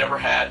land than they'd ever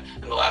had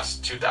in the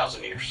last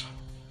 2,000 years.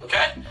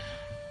 Okay?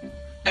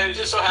 And it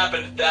just so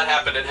happened that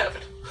happened in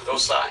heaven,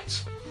 those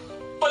signs.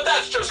 But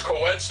that's just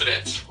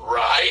coincidence,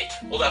 right?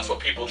 Well, that's what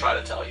people try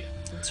to tell you.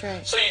 That's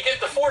right. So you get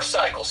the 4th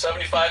cycle,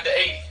 75 to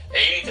 80,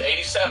 80 to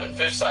 87,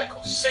 5th cycle,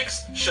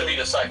 6th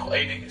Shemitah cycle,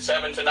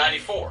 87 to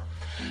 94.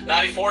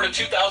 94 to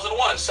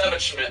 2001,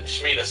 7th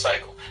Shemitah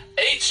cycle.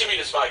 8th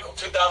Shemitah cycle,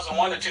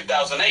 2001 to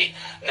 2008.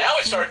 Now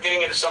we start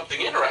getting into something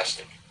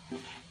interesting.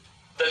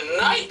 The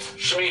 9th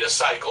Shemitah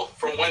cycle,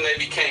 from when they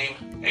became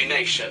a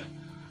nation,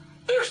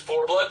 there's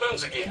 4 blood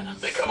moons again.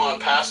 They come on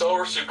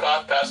Passover,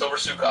 Sukkot, Passover,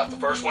 Sukkot. The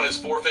first one is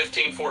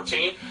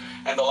 4/15/14,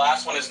 and the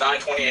last one is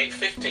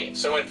 9/28/15.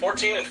 So in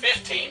 14 and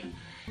 15,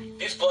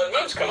 these blood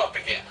moons come up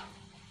again.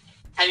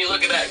 And you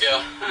look at that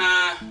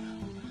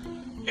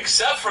and go,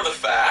 except for the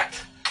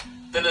fact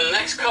that in the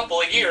next couple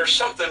of years,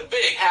 something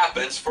big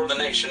happens for the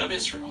nation of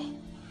Israel.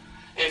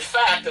 In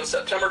fact, on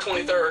September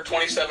 23rd,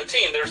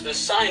 2017, there's this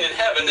sign in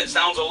heaven that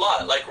sounds a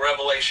lot like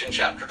Revelation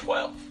chapter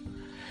 12.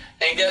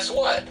 And guess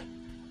what?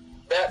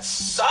 That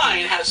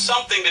sign has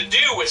something to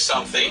do with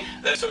something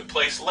that took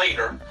place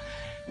later.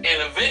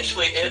 And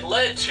eventually it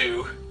led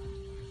to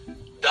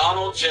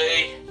Donald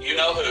J.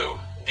 You-know-who,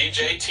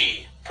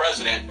 DJT,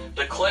 president,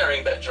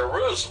 declaring that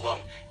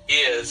Jerusalem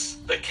is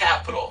the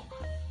capital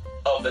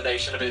of the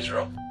nation of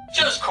Israel.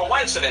 Just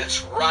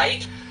coincidence,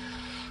 right?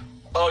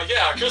 Oh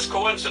yeah, just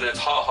coincidence,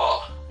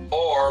 ha.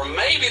 Or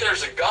maybe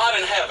there's a God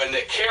in heaven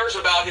that cares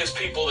about his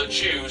people, the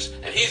Jews,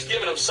 and he's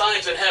giving them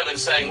signs in heaven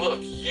saying,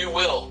 look, you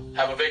will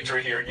have a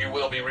victory here. You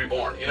will be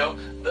reborn. You know,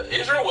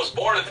 Israel was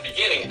born at the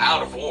beginning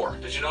out of war.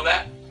 Did you know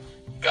that?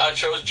 God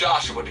chose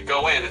Joshua to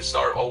go in and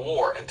start a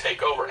war and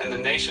take over, and the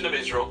nation of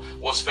Israel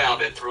was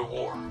founded through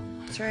war.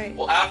 That's right.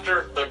 Well,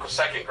 after the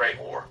Second Great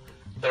War,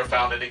 they're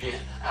founded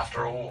again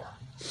after a war.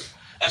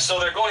 And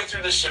so they're going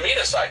through this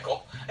Shemitah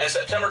cycle, and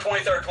September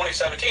 23rd,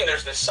 2017,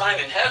 there's this sign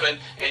in heaven,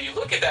 and you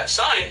look at that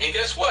sign, and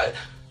guess what?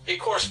 It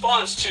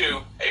corresponds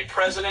to a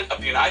president of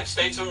the United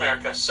States of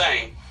America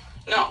saying,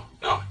 no,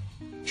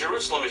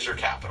 Jerusalem is your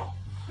capital.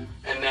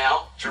 And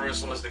now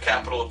Jerusalem is the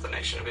capital of the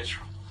nation of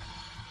Israel.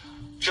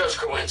 Just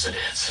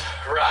coincidence,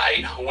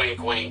 right?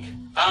 Wink, wink.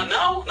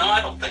 No, I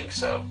don't think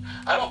so.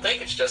 I don't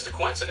think it's just a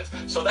coincidence.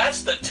 So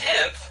that's the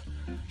 10th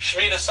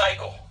Shemitah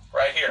cycle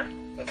right here,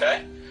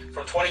 okay?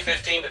 From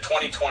 2015 to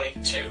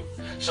 2022.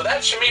 So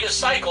that Shemitah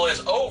cycle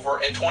is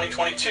over in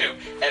 2022,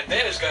 and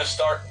then is going to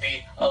start the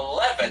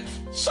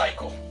 11th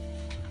cycle.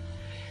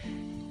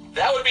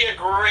 That would be a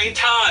great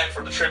time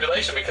for the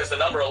tribulation, because the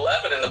number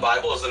 11 in the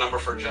Bible is the number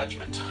for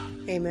judgment.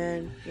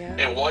 Amen. Yeah.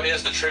 And what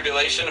is the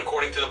tribulation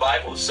according to the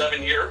Bible? The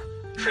 7-year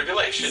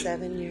tribulation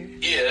 7 years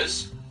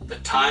is the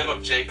time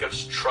of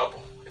Jacob's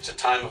trouble. It's a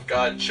time of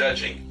God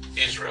judging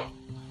Israel.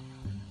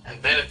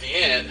 And then at the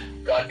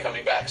end, God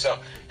coming back. So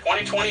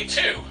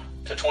 2022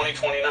 to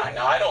 2029.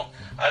 Now I don't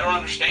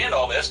understand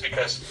all this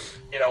because,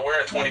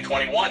 we're in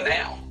 2021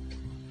 now.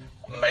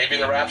 Maybe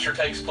the rapture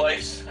takes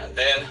place and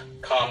then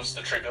comes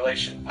the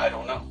tribulation. I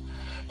don't know.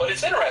 But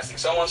it's interesting.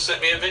 Someone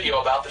sent me a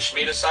video about the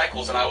Shemitah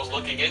cycles, and I was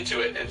looking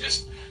into it, and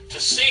just to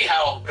see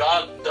how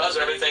God does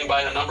everything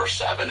by the number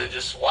 7, and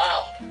just,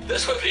 wow,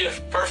 this would be a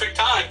perfect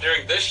time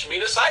during this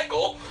Shemitah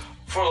cycle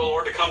for the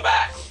Lord to come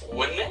back,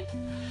 wouldn't it?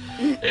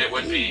 It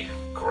would be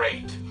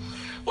great.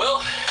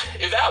 Well,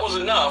 if that was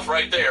enough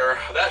right there,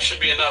 that should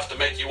be enough to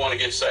make you want to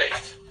get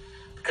saved,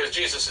 because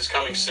Jesus is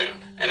coming soon,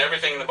 and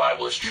everything in the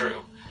Bible is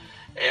true.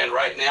 And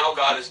right now,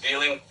 God is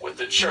dealing with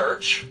the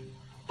church,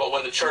 but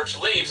when the church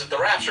leaves at the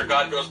rapture,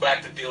 God goes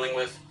back to dealing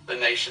with the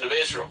nation of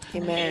Israel.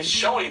 Amen. He's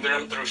showing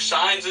them through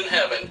signs in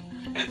heaven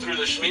and through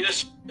the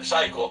Shemitah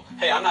cycle,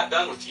 hey, I'm not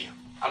done with you.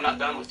 I'm not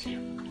done with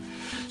you.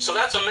 So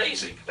that's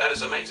amazing. That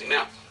is amazing.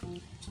 Now,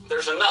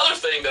 there's another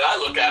thing that I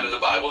look at in the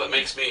Bible that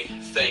makes me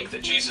think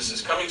that Jesus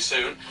is coming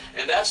soon,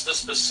 and that's the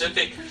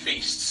specific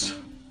feasts.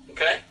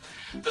 Okay?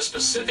 The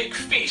specific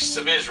feasts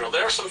of Israel.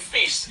 There are some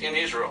feasts in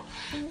Israel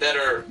that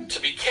are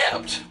to be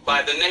kept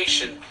by the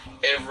nation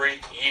every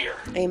year.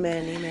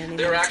 Amen, amen.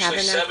 There are actually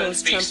 7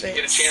 feasts. Trumpets. You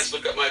get a chance to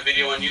look up my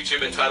video on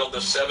YouTube entitled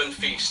The 7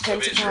 Feasts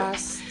of Israel.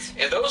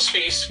 And those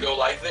feasts go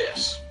like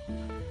this.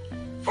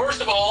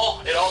 First of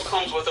all, it all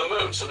comes with a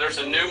moon. So there's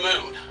a new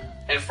moon.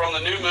 And from the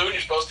new moon, you're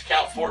supposed to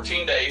count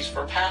 14 days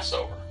for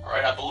Passover. All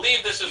right, I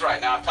believe this is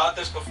right. Now, I've taught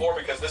this before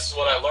because this is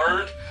what I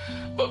learned.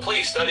 But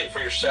please study it for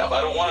yourself.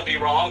 I don't want to be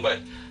wrong, but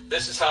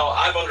this is how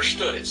I've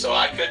understood it. So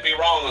I could be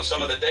wrong on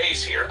some of the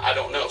days here. I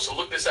don't know. So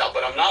look this out.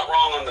 But I'm not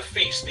wrong on the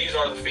feast. These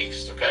are the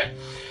feasts, okay?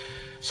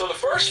 So the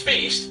first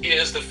feast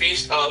is the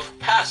Feast of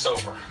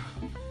Passover.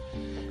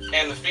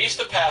 And the Feast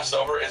of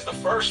Passover is the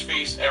first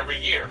feast every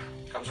year.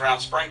 It comes around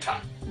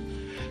springtime.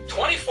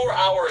 24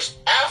 hours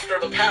after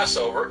the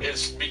Passover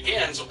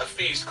begins a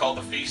feast called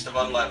the Feast of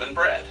Unleavened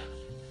Bread.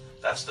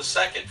 That's the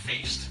second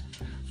feast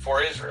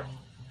for Israel.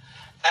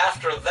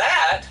 After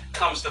that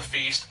comes the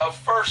Feast of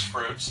First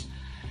Fruits,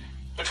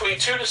 between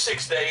 2 to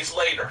 6 days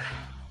later.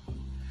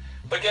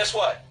 But guess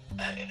what?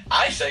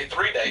 I say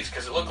 3 days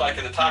because it looked like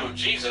in the time of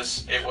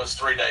Jesus it was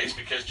 3 days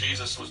because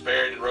Jesus was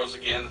buried and rose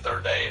again the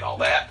third day and all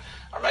that.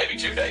 Or maybe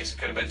 2 days. It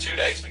could have been 2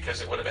 days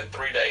because it would have been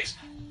 3 days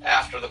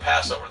after the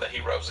Passover that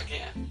he rose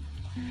again.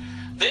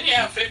 Then you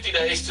have 50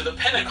 days to the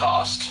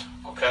Pentecost,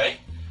 okay?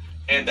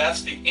 And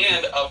that's the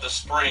end of the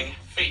spring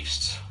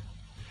feasts.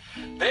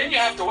 Then you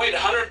have to wait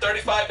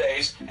 135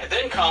 days, and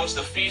then comes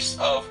the Feast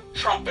of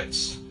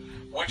Trumpets,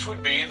 which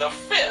would be the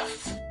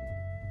 5th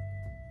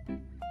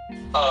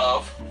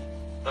of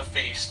the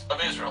Feast of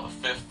Israel,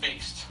 the 5th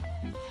feast.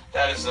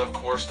 That is, of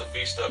course, the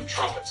Feast of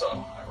Trumpets.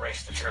 Oh, I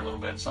erased it here a little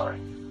bit, sorry.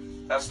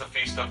 That's the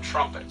Feast of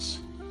Trumpets.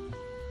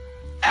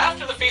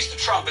 After the Feast of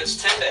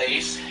Trumpets, 10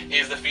 days,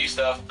 is the Feast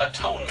of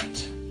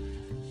Atonement.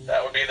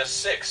 That would be the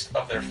 6th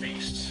of their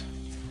feasts.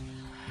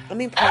 Let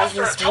me pause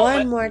this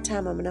one more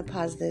time. I'm going to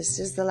pause this. This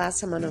is the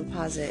last time I'm going to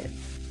pause it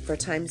for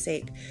time's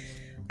sake.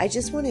 I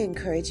just want to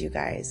encourage you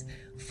guys,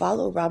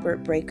 follow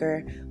Robert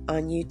Breaker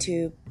on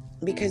YouTube,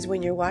 because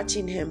when you're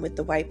watching him with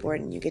the whiteboard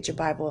and you get your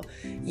Bible,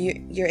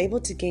 you're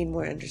able to gain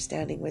more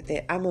understanding with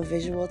it. I'm a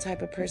visual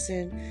type of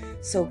person,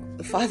 so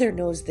Father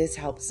knows this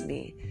helps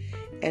me.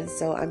 And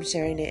so I'm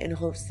sharing it in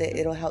hopes that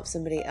it'll help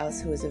somebody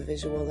else who is a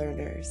visual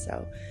learner.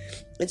 So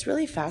it's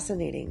really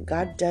fascinating.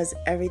 God does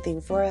everything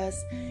for us.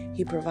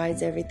 He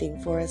provides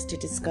everything for us to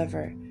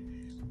discover.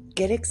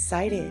 Get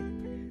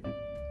excited.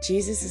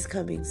 Jesus is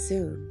coming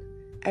soon.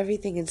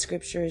 Everything in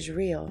Scripture is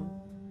real.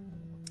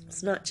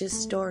 It's not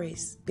just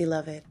stories,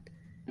 beloved.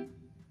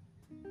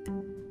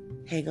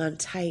 Hang on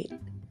tight.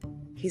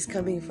 He's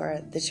coming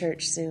for the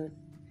church soon.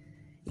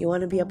 You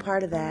want to be a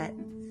part of that?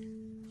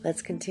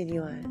 Let's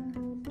continue on.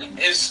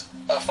 Is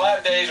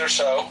 5 days or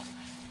so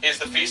is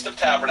the Feast of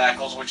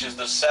Tabernacles, which is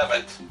the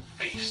 7th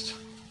feast.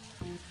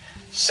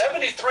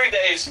 73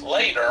 days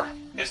later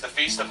is the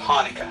Feast of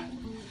Hanukkah.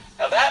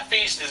 Now that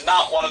feast is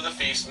not one of the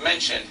feasts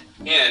mentioned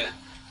in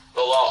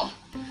the law,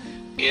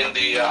 in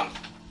the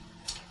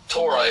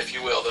Torah, if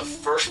you will. The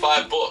first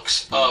 5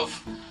 books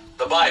of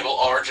the Bible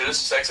are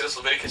Genesis, Exodus,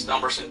 Leviticus,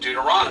 Numbers, and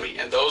Deuteronomy,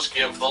 and those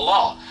give the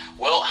law.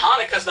 Well,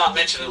 Hanukkah's not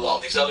mentioned in the law.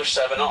 These other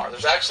 7 are.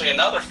 There's actually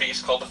another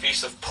feast called the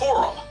Feast of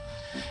Purim.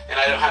 And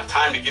I don't have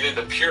time to get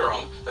into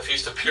Purim, the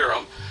Feast of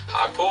Purim.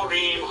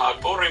 HaPurim.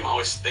 I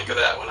always think of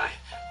that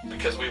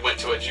because we went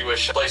to a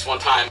Jewish place one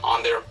time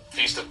on their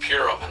Feast of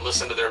Purim and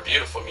listened to their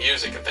beautiful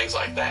music and things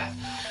like that.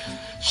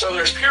 So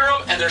there's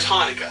Purim and there's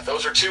Hanukkah.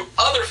 Those are 2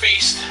 other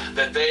feasts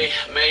that they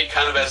made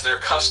kind of as their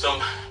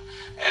custom,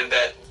 and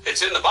that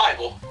it's in the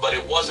Bible, but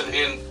it wasn't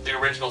in the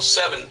original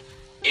 7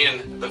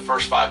 in the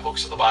first 5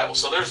 books of the Bible.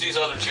 So there's these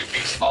other 2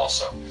 feasts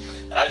also.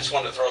 And I just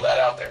wanted to throw that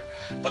out there.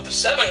 But the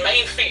 7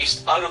 main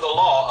feasts under the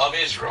law of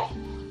Israel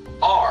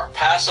are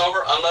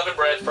Passover, Unleavened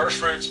Bread, First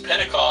Fruits,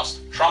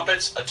 Pentecost,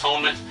 Trumpets,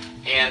 Atonement,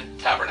 and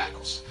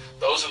Tabernacles.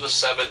 Those are the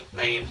 7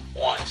 main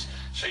ones.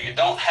 So you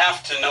don't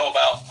have to know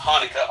about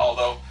Hanukkah,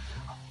 although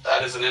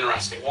that is an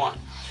interesting one.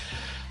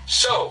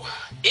 So,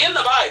 in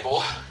the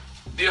Bible,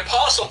 the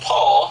Apostle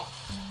Paul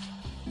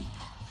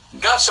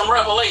got some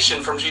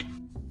revelation from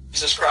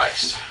Jesus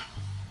Christ.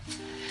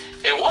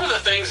 And one of the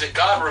things that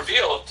God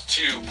revealed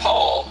to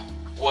Paul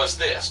was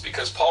this,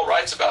 because Paul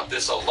writes about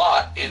this a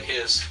lot in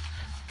his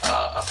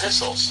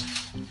epistles,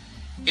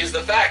 is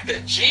the fact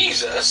that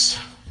Jesus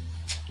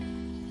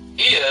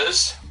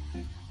is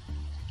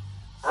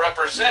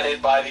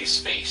represented by these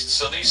feasts.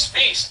 So these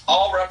feasts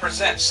all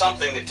represent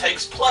something that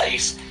takes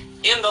place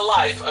in the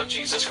life of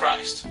Jesus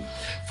Christ.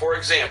 For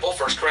example,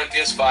 1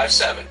 Corinthians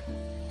 5:7.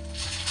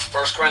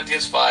 1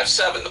 Corinthians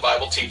 5:7, the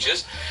Bible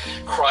teaches,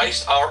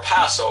 Christ our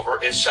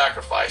Passover is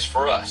sacrificed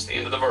for us. The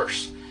end of the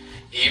verse.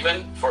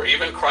 Even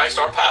Christ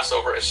our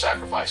Passover is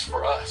sacrificed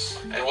for us.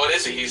 And what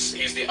is he?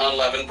 He's the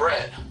unleavened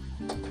bread.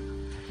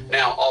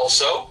 Now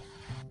also,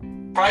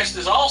 Christ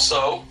is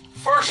also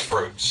first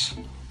fruits.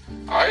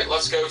 All right,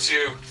 let's go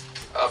to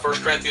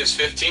 1 Corinthians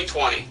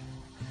 15:20.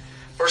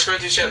 1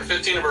 Corinthians chapter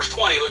 15 and verse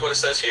 20, look what it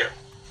says here.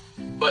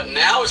 But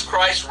now is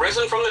Christ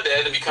risen from the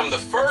dead and become the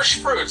first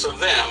fruits of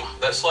them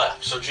that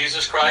slept. So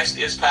Jesus Christ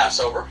is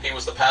Passover. He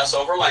was the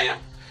Passover lamb,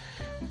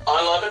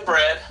 unleavened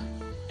bread,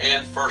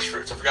 and first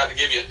fruits. I forgot to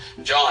give you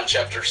John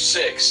chapter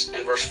 6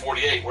 and verse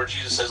 48, where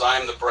Jesus says, I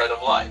am the bread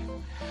of life.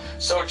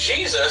 So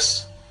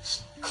Jesus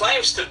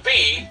claims to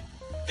be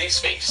these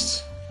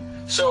feasts.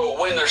 So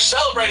when they're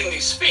celebrating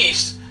these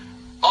feasts,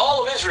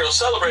 all of Israel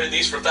celebrated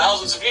these for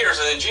thousands of years,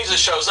 and then Jesus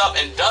shows up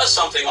and does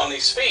something on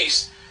these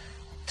feasts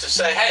to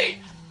say, hey,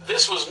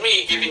 this was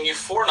me giving you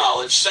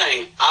foreknowledge,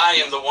 saying,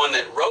 I am the one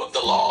that wrote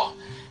the law,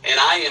 and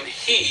I am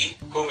he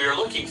whom you're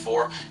looking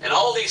for. And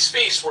all these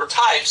feasts were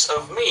types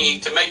of me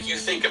to make you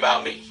think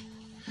about me.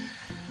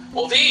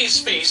 Well, these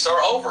feasts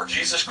are over.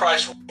 Jesus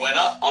Christ went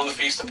up on the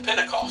Feast of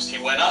Pentecost.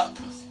 He went up.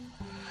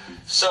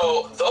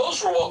 So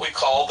those were what we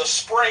call the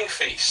spring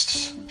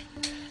feasts.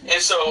 And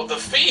so the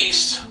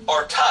feasts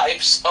are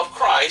types of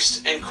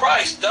Christ, and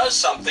Christ does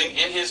something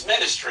in his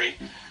ministry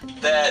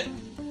that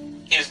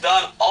is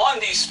done on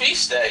these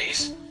feast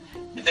days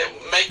that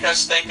make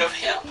us think of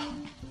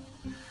him.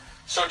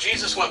 So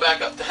Jesus went back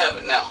up to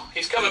heaven. Now,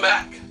 he's coming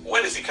back.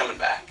 When is he coming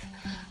back?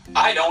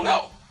 I don't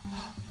know.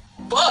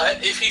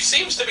 But if he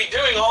seems to be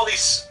doing all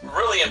these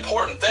really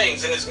important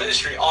things in his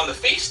ministry on the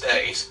feast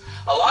days,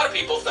 a lot of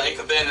people think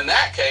that then in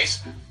that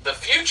case, the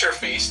future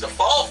feast, the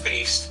fall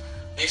feast,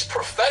 these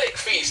prophetic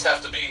feasts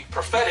have to be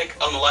prophetic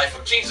on the life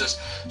of Jesus.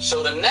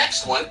 So the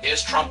next one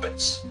is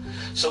trumpets.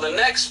 So the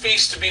next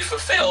feast to be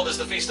fulfilled is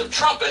the Feast of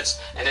Trumpets.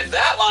 And if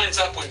that lines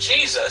up with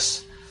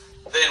Jesus,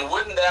 then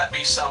wouldn't that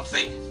be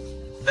something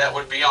that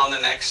would be on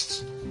the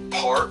next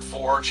part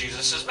for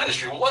Jesus'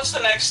 ministry? Well, what's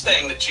the next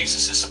thing that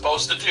Jesus is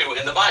supposed to do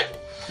in the Bible?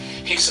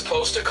 He's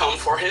supposed to come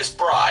for his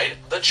bride,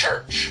 the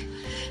church,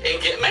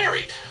 and get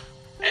married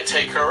and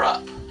take her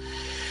up.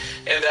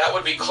 And that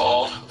would be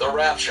called the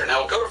rapture. Now,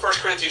 we'll go to 1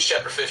 Corinthians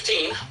chapter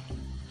 15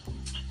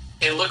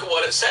 and look at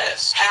what it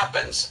says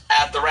happens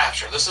at the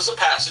rapture. This is a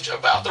passage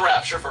about the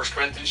rapture, 1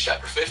 Corinthians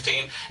chapter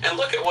 15, and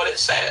look at what it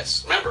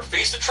says. Remember,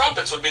 Feast of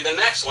Trumpets would be the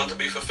next one to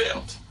be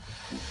fulfilled.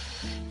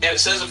 And it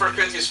says in 1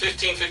 Corinthians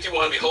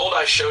 15:51, Behold,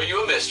 I show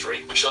you a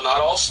mystery. We shall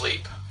not all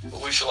sleep,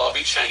 but we shall all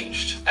be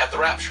changed at the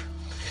rapture.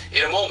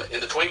 In a moment,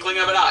 in the twinkling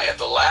of an eye, at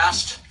the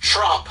last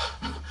trump.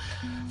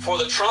 For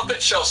the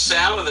trumpet shall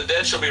sound, and the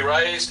dead shall be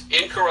raised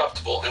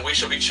incorruptible, and we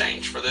shall be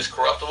changed. For this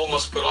corruptible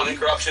must put on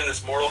incorruption, and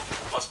this mortal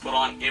must put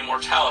on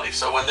immortality.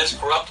 So when this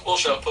corruptible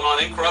shall put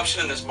on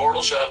incorruption, and this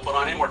mortal shall put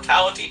on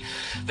immortality,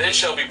 then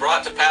shall be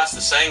brought to pass the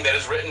saying that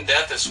is written,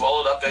 Death is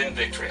swallowed up in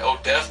victory. O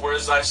death, where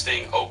is thy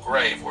sting? O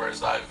grave, where is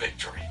thy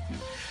victory?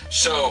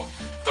 So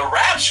the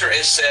rapture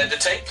is said to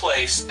take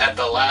place at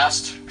the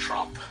last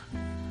trump,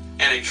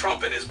 and a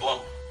trumpet is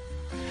blown.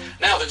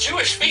 Now, the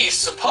Jewish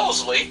feast,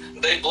 supposedly,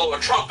 they blow a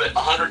trumpet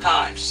 100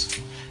 times.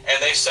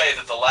 And they say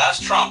that the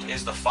last trump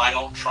is the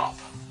final trump.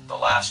 The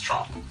last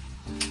trump.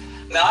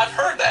 Now, I've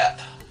heard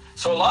that.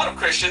 So a lot of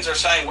Christians are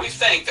saying we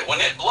think that when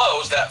it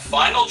blows that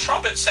final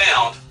trumpet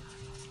sound,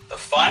 the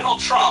final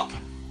trump,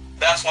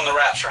 that's when the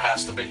rapture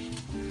has to be.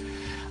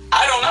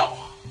 I don't know.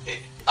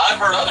 I've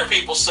heard other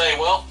people say,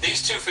 well,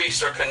 these two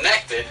feasts are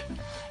connected,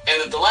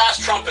 and that the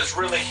last trump is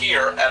really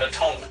here at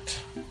atonement.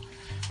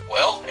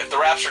 Well, if the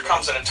rapture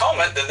comes in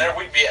atonement, then there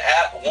we'd be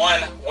at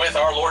one with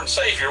our Lord and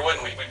Savior,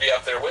 wouldn't we? We'd be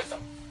up there with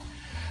him.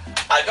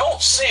 I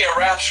don't see a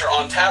rapture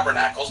on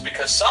tabernacles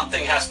because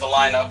something has to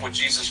line up with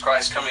Jesus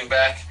Christ coming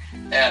back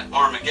at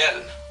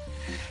Armageddon.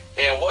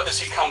 And what does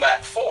he come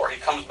back for?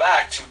 He comes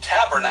back to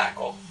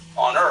tabernacle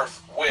on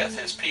earth with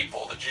his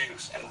people, the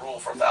Jews, and rule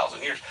for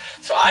 1,000 years.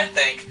 So I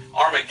think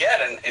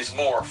Armageddon is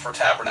more for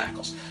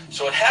tabernacles.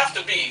 So it'd have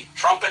to be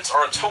trumpets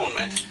or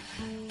atonement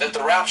that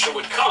the rapture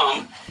would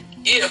come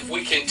if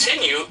we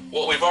continue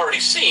what we've already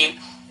seen,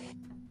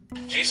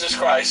 Jesus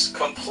Christ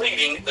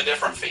completing the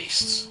different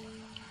feasts.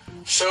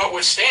 So it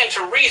would stand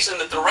to reason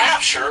that the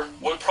rapture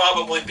would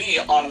probably be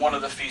on one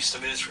of the feasts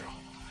of Israel,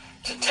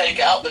 to take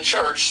out the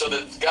church so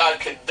that God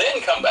could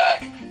then come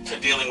back to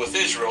dealing with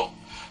Israel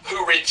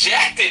who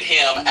rejected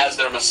him as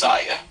their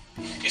Messiah.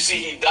 You see,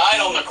 he died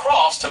on the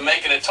cross to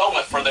make an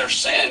atonement for their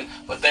sin,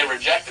 but they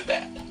rejected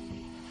that.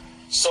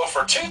 So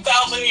for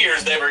 2,000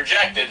 years, they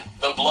rejected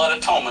the blood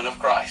atonement of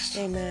Christ.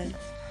 Amen.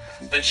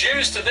 The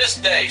Jews to this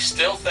day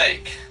still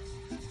think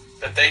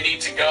that they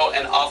need to go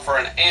and offer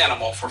an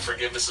animal for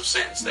forgiveness of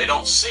sins. They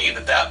don't see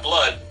that that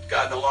blood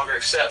God no longer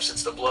accepts.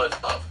 It's the blood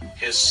of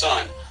his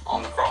Son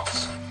on the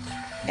cross.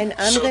 And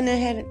I'm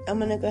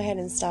gonna go ahead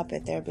and stop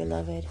it there,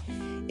 beloved.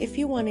 If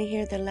you want to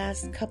hear the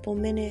last couple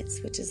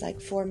minutes, which is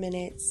like 4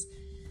 minutes,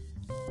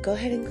 go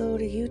ahead and go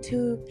to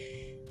YouTube.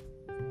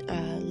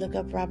 Look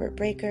up Robert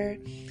Breaker.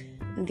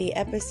 The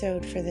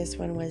episode for this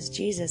one was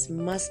Jesus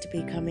Must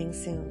Be Coming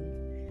Soon.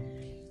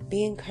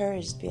 Be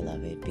encouraged,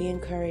 beloved. Be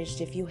encouraged.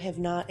 If you have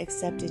not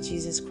accepted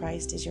Jesus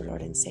Christ as your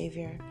Lord and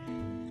Savior,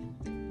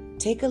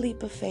 take a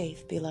leap of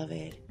faith,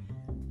 beloved.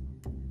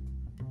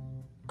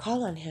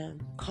 Call on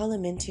him. Call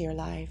him into your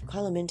life.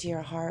 Call him into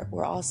your heart.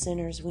 We're all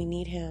sinners. We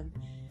need him.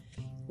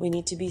 We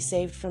need to be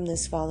saved from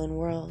this fallen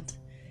world.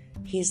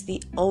 He's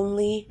the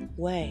only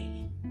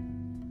way.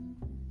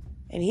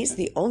 And he's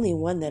the only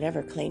one that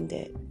ever claimed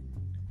it.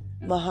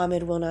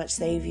 Muhammad will not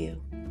save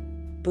you.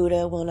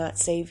 Buddha will not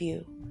save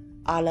you.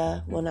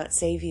 Allah will not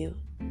save you.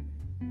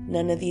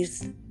 None of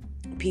these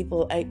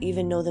people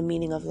even know the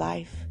meaning of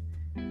life.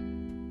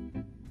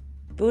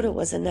 Buddha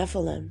was a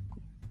Nephilim.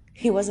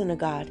 He wasn't a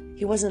god.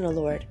 He wasn't a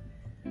lord.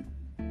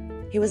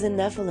 He was a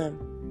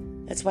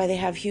Nephilim. That's why they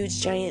have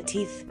huge giant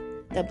teeth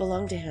that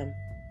belong to him.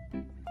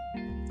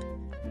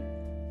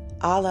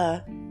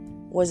 Allah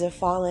was a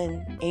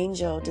fallen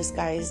angel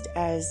disguised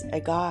as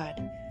a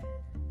god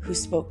who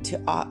spoke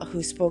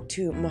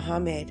to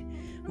Muhammad.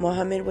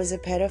 Muhammad was a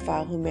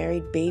pedophile who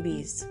married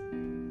babies,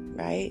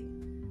 right?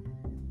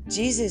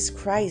 Jesus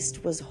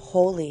Christ was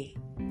holy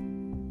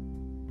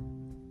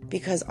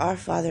because our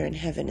Father in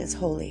heaven is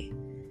holy.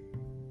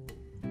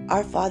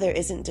 Our Father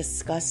isn't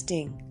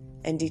disgusting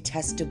and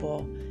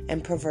detestable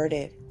and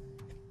perverted.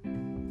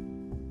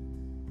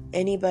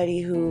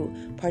 Anybody who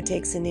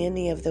partakes in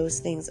any of those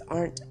things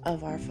aren't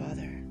of our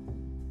Father.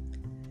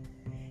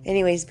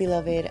 Anyways,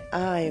 beloved,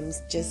 I'm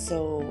just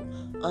so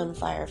on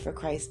fire for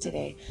Christ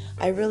today.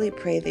 I really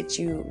pray that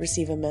you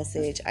receive a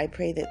message. I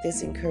pray that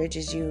this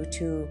encourages you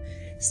to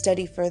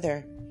study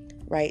further,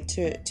 right?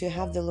 To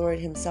have the Lord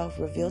himself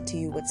reveal to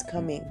you what's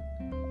coming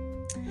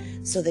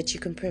so that you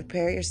can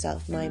prepare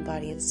yourself, mind,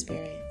 body, and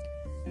spirit.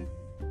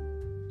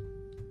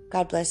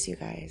 God bless you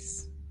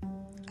guys.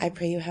 I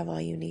pray you have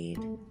all you need.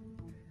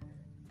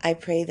 I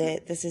pray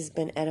that this has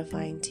been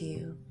edifying to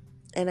you.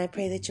 And I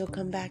pray that you'll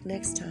come back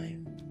next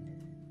time.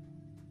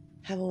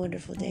 Have a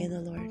wonderful day in the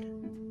Lord.